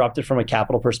being disrupted from a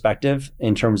capital perspective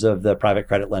in terms of the private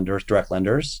credit lenders, direct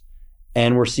lenders.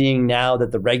 And we're seeing now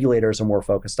that the regulators are more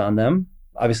focused on them.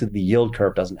 Obviously, the yield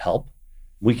curve doesn't help.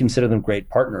 We consider them great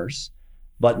partners,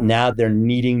 but now they're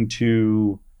needing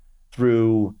to,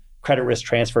 through credit risk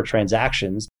transfer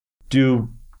transactions, do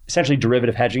essentially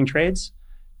derivative hedging trades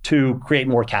to create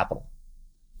more capital.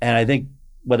 And I think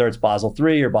whether it's Basel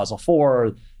III or Basel IV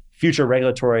or future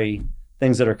regulatory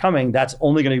things that are coming, that's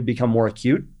only going to become more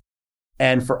acute.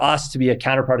 And for us to be a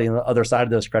counterparty on the other side of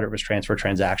those credit risk transfer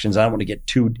transactions, I don't want to get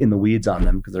too in the weeds on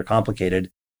them because they're complicated,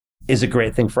 is a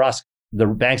great thing for us. The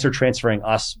banks are transferring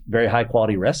us very high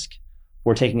quality risk.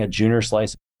 We're taking a junior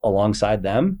slice alongside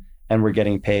them, and we're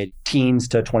getting paid teens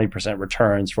to 20%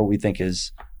 returns for what we think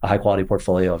is a high quality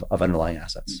portfolio of underlying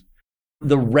assets.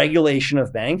 The regulation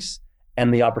of banks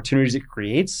and the opportunities it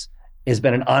creates has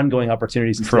been an ongoing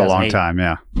opportunity since for a long time.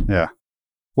 Yeah.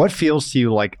 What feels to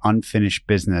you like unfinished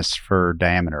business for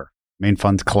Diameter? Main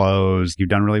fund's closed. You've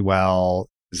done really well.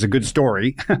 It's a good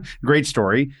story. Great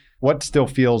story. What still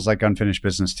feels like unfinished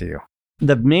business to you?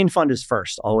 The main fund is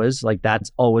first, always. Like,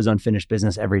 that's always unfinished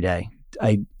business every day.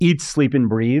 I eat, sleep, and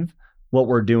breathe what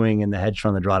we're doing in the hedge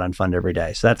fund, the drawdown fund every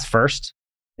day. So that's first.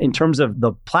 In terms of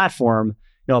the platform,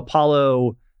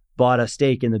 Apollo bought a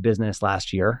stake in the business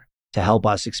last year to help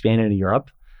us expand into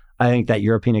Europe. I think that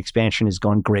European expansion is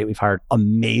going great. We've hired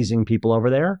amazing people over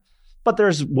there, but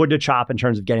there's wood to chop in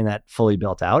terms of getting that fully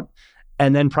built out.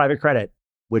 And then private credit,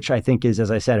 which I think is,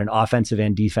 as I said, an offensive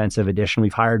and defensive addition.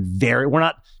 We're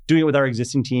not doing it with our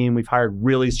existing team. We've hired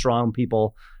really strong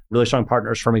people, really strong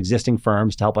partners from existing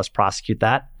firms to help us prosecute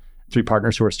that. 3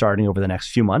 partners who are starting over the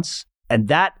next few months. And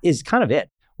that is kind of it.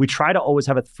 We try to always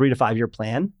have a 3 to 5 year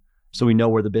plan so we know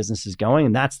where the business is going.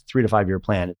 And that's the 3 to 5 year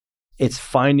plan. It's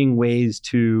finding ways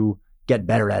to get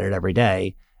better at it every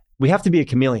day. We have to be a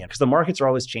chameleon because the markets are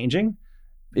always changing.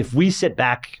 If we sit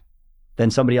back, then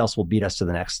somebody else will beat us to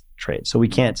the next trade. So we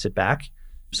can't sit back.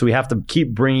 So we have to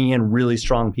keep bringing in really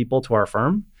strong people to our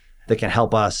firm that can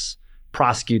help us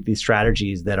prosecute these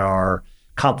strategies that are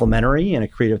complementary and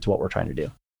accretive to what we're trying to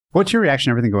do. What's your reaction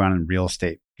to everything going on in real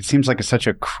estate? It seems like it's such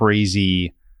a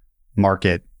crazy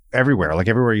market everywhere. Like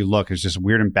everywhere you look, there's just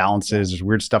weird imbalances. There's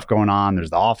weird stuff going on. There's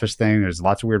the office thing. There's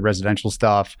lots of weird residential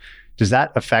stuff. Does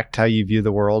that affect how you view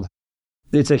the world?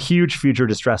 It's a huge future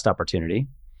distressed opportunity.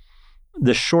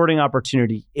 The shorting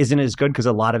opportunity isn't as good because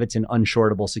a lot of it's in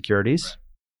unshortable securities.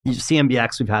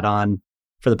 CMBX we've had on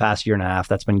for the past year and a half.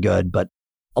 That's been good. But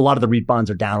a lot of the REIT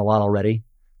bonds are down a lot already.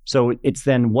 So it's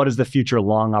then what is the future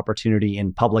long opportunity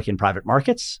in public and private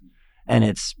markets? And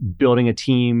it's building a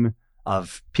team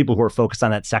of people who are focused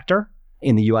on that sector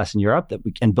in the US and Europe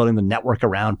and building the network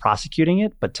around prosecuting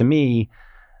it. But to me,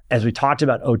 as we talked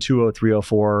about 02, 03,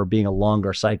 04 being a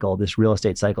longer cycle, this real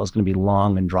estate cycle is going to be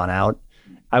long and drawn out.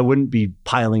 I wouldn't be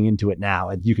piling into it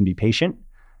now. You can be patient.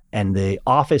 And the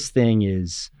office thing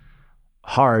is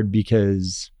hard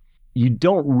because you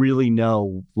don't really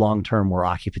know long-term where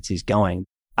occupancy is going.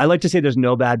 I like to say there's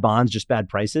no bad bonds, just bad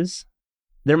prices.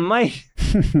 There might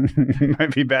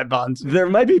be bad bonds. There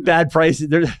might be bad prices.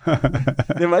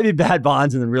 There might be bad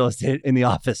bonds in the real estate, in the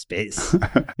office space.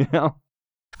 You know?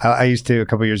 I used to, a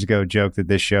couple of years ago, joke that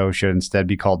this show should instead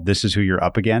be called This Is Who You're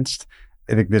Up Against.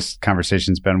 I think this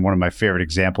conversation's been one of my favorite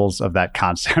examples of that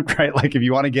concept, right? Like if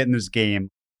you want to get in this game,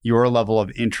 your level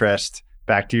of interest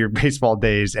back to your baseball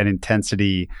days and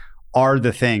intensity are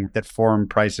the thing that form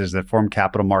prices, that form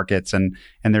capital markets and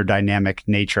their dynamic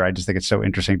nature. I just think it's so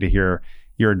interesting to hear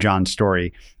your John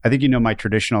story. I think you know my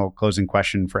traditional closing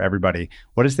question for everybody.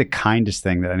 What is the kindest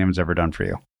thing that anyone's ever done for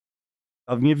you?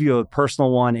 I'll give you a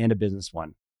personal one and a business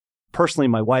one. Personally,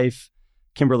 my wife,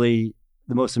 Kimberly,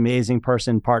 the most amazing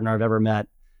partner I've ever met.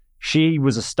 She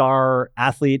was a star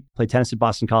athlete, played tennis at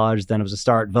Boston College, then was a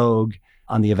star at Vogue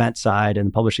on the event side and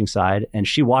the publishing side. And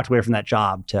she walked away from that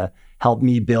job to help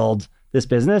me build this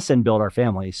business and build our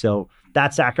family. So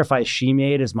that sacrifice she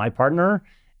made as my partner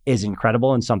is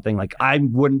incredible and something like I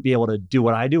wouldn't be able to do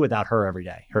what I do without her every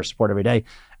day, her support every day.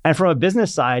 And from a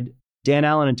business side, Dan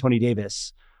Allen and Tony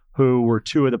Davis, who were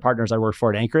two of the partners I worked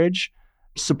for at Anchorage,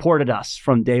 supported us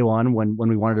from day one when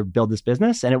we wanted to build this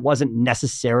business. And it wasn't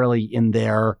necessarily in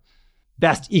their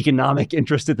best economic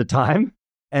interest at the time.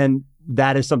 And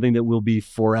that is something that we'll be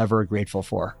forever grateful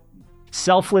for.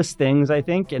 Selfless things, I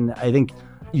think. And I think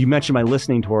you mentioned my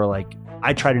listening tour, like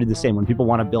I try to do the same. When people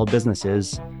want to build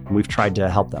businesses, we've tried to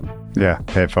help them. Yeah,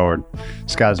 pay it forward.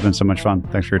 Scott, it's been so much fun.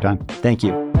 Thanks for your time. Thank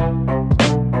you.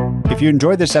 If you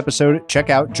enjoyed this episode, check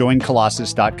out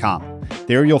joincolossus.com.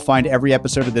 There you'll find every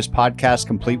episode of this podcast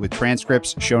complete with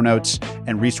transcripts, show notes,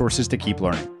 and resources to keep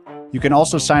learning. You can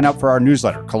also sign up for our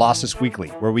newsletter, Colossus Weekly,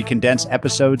 where we condense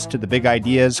episodes to the big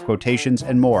ideas, quotations,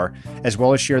 and more, as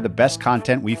well as share the best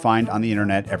content we find on the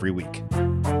internet every week.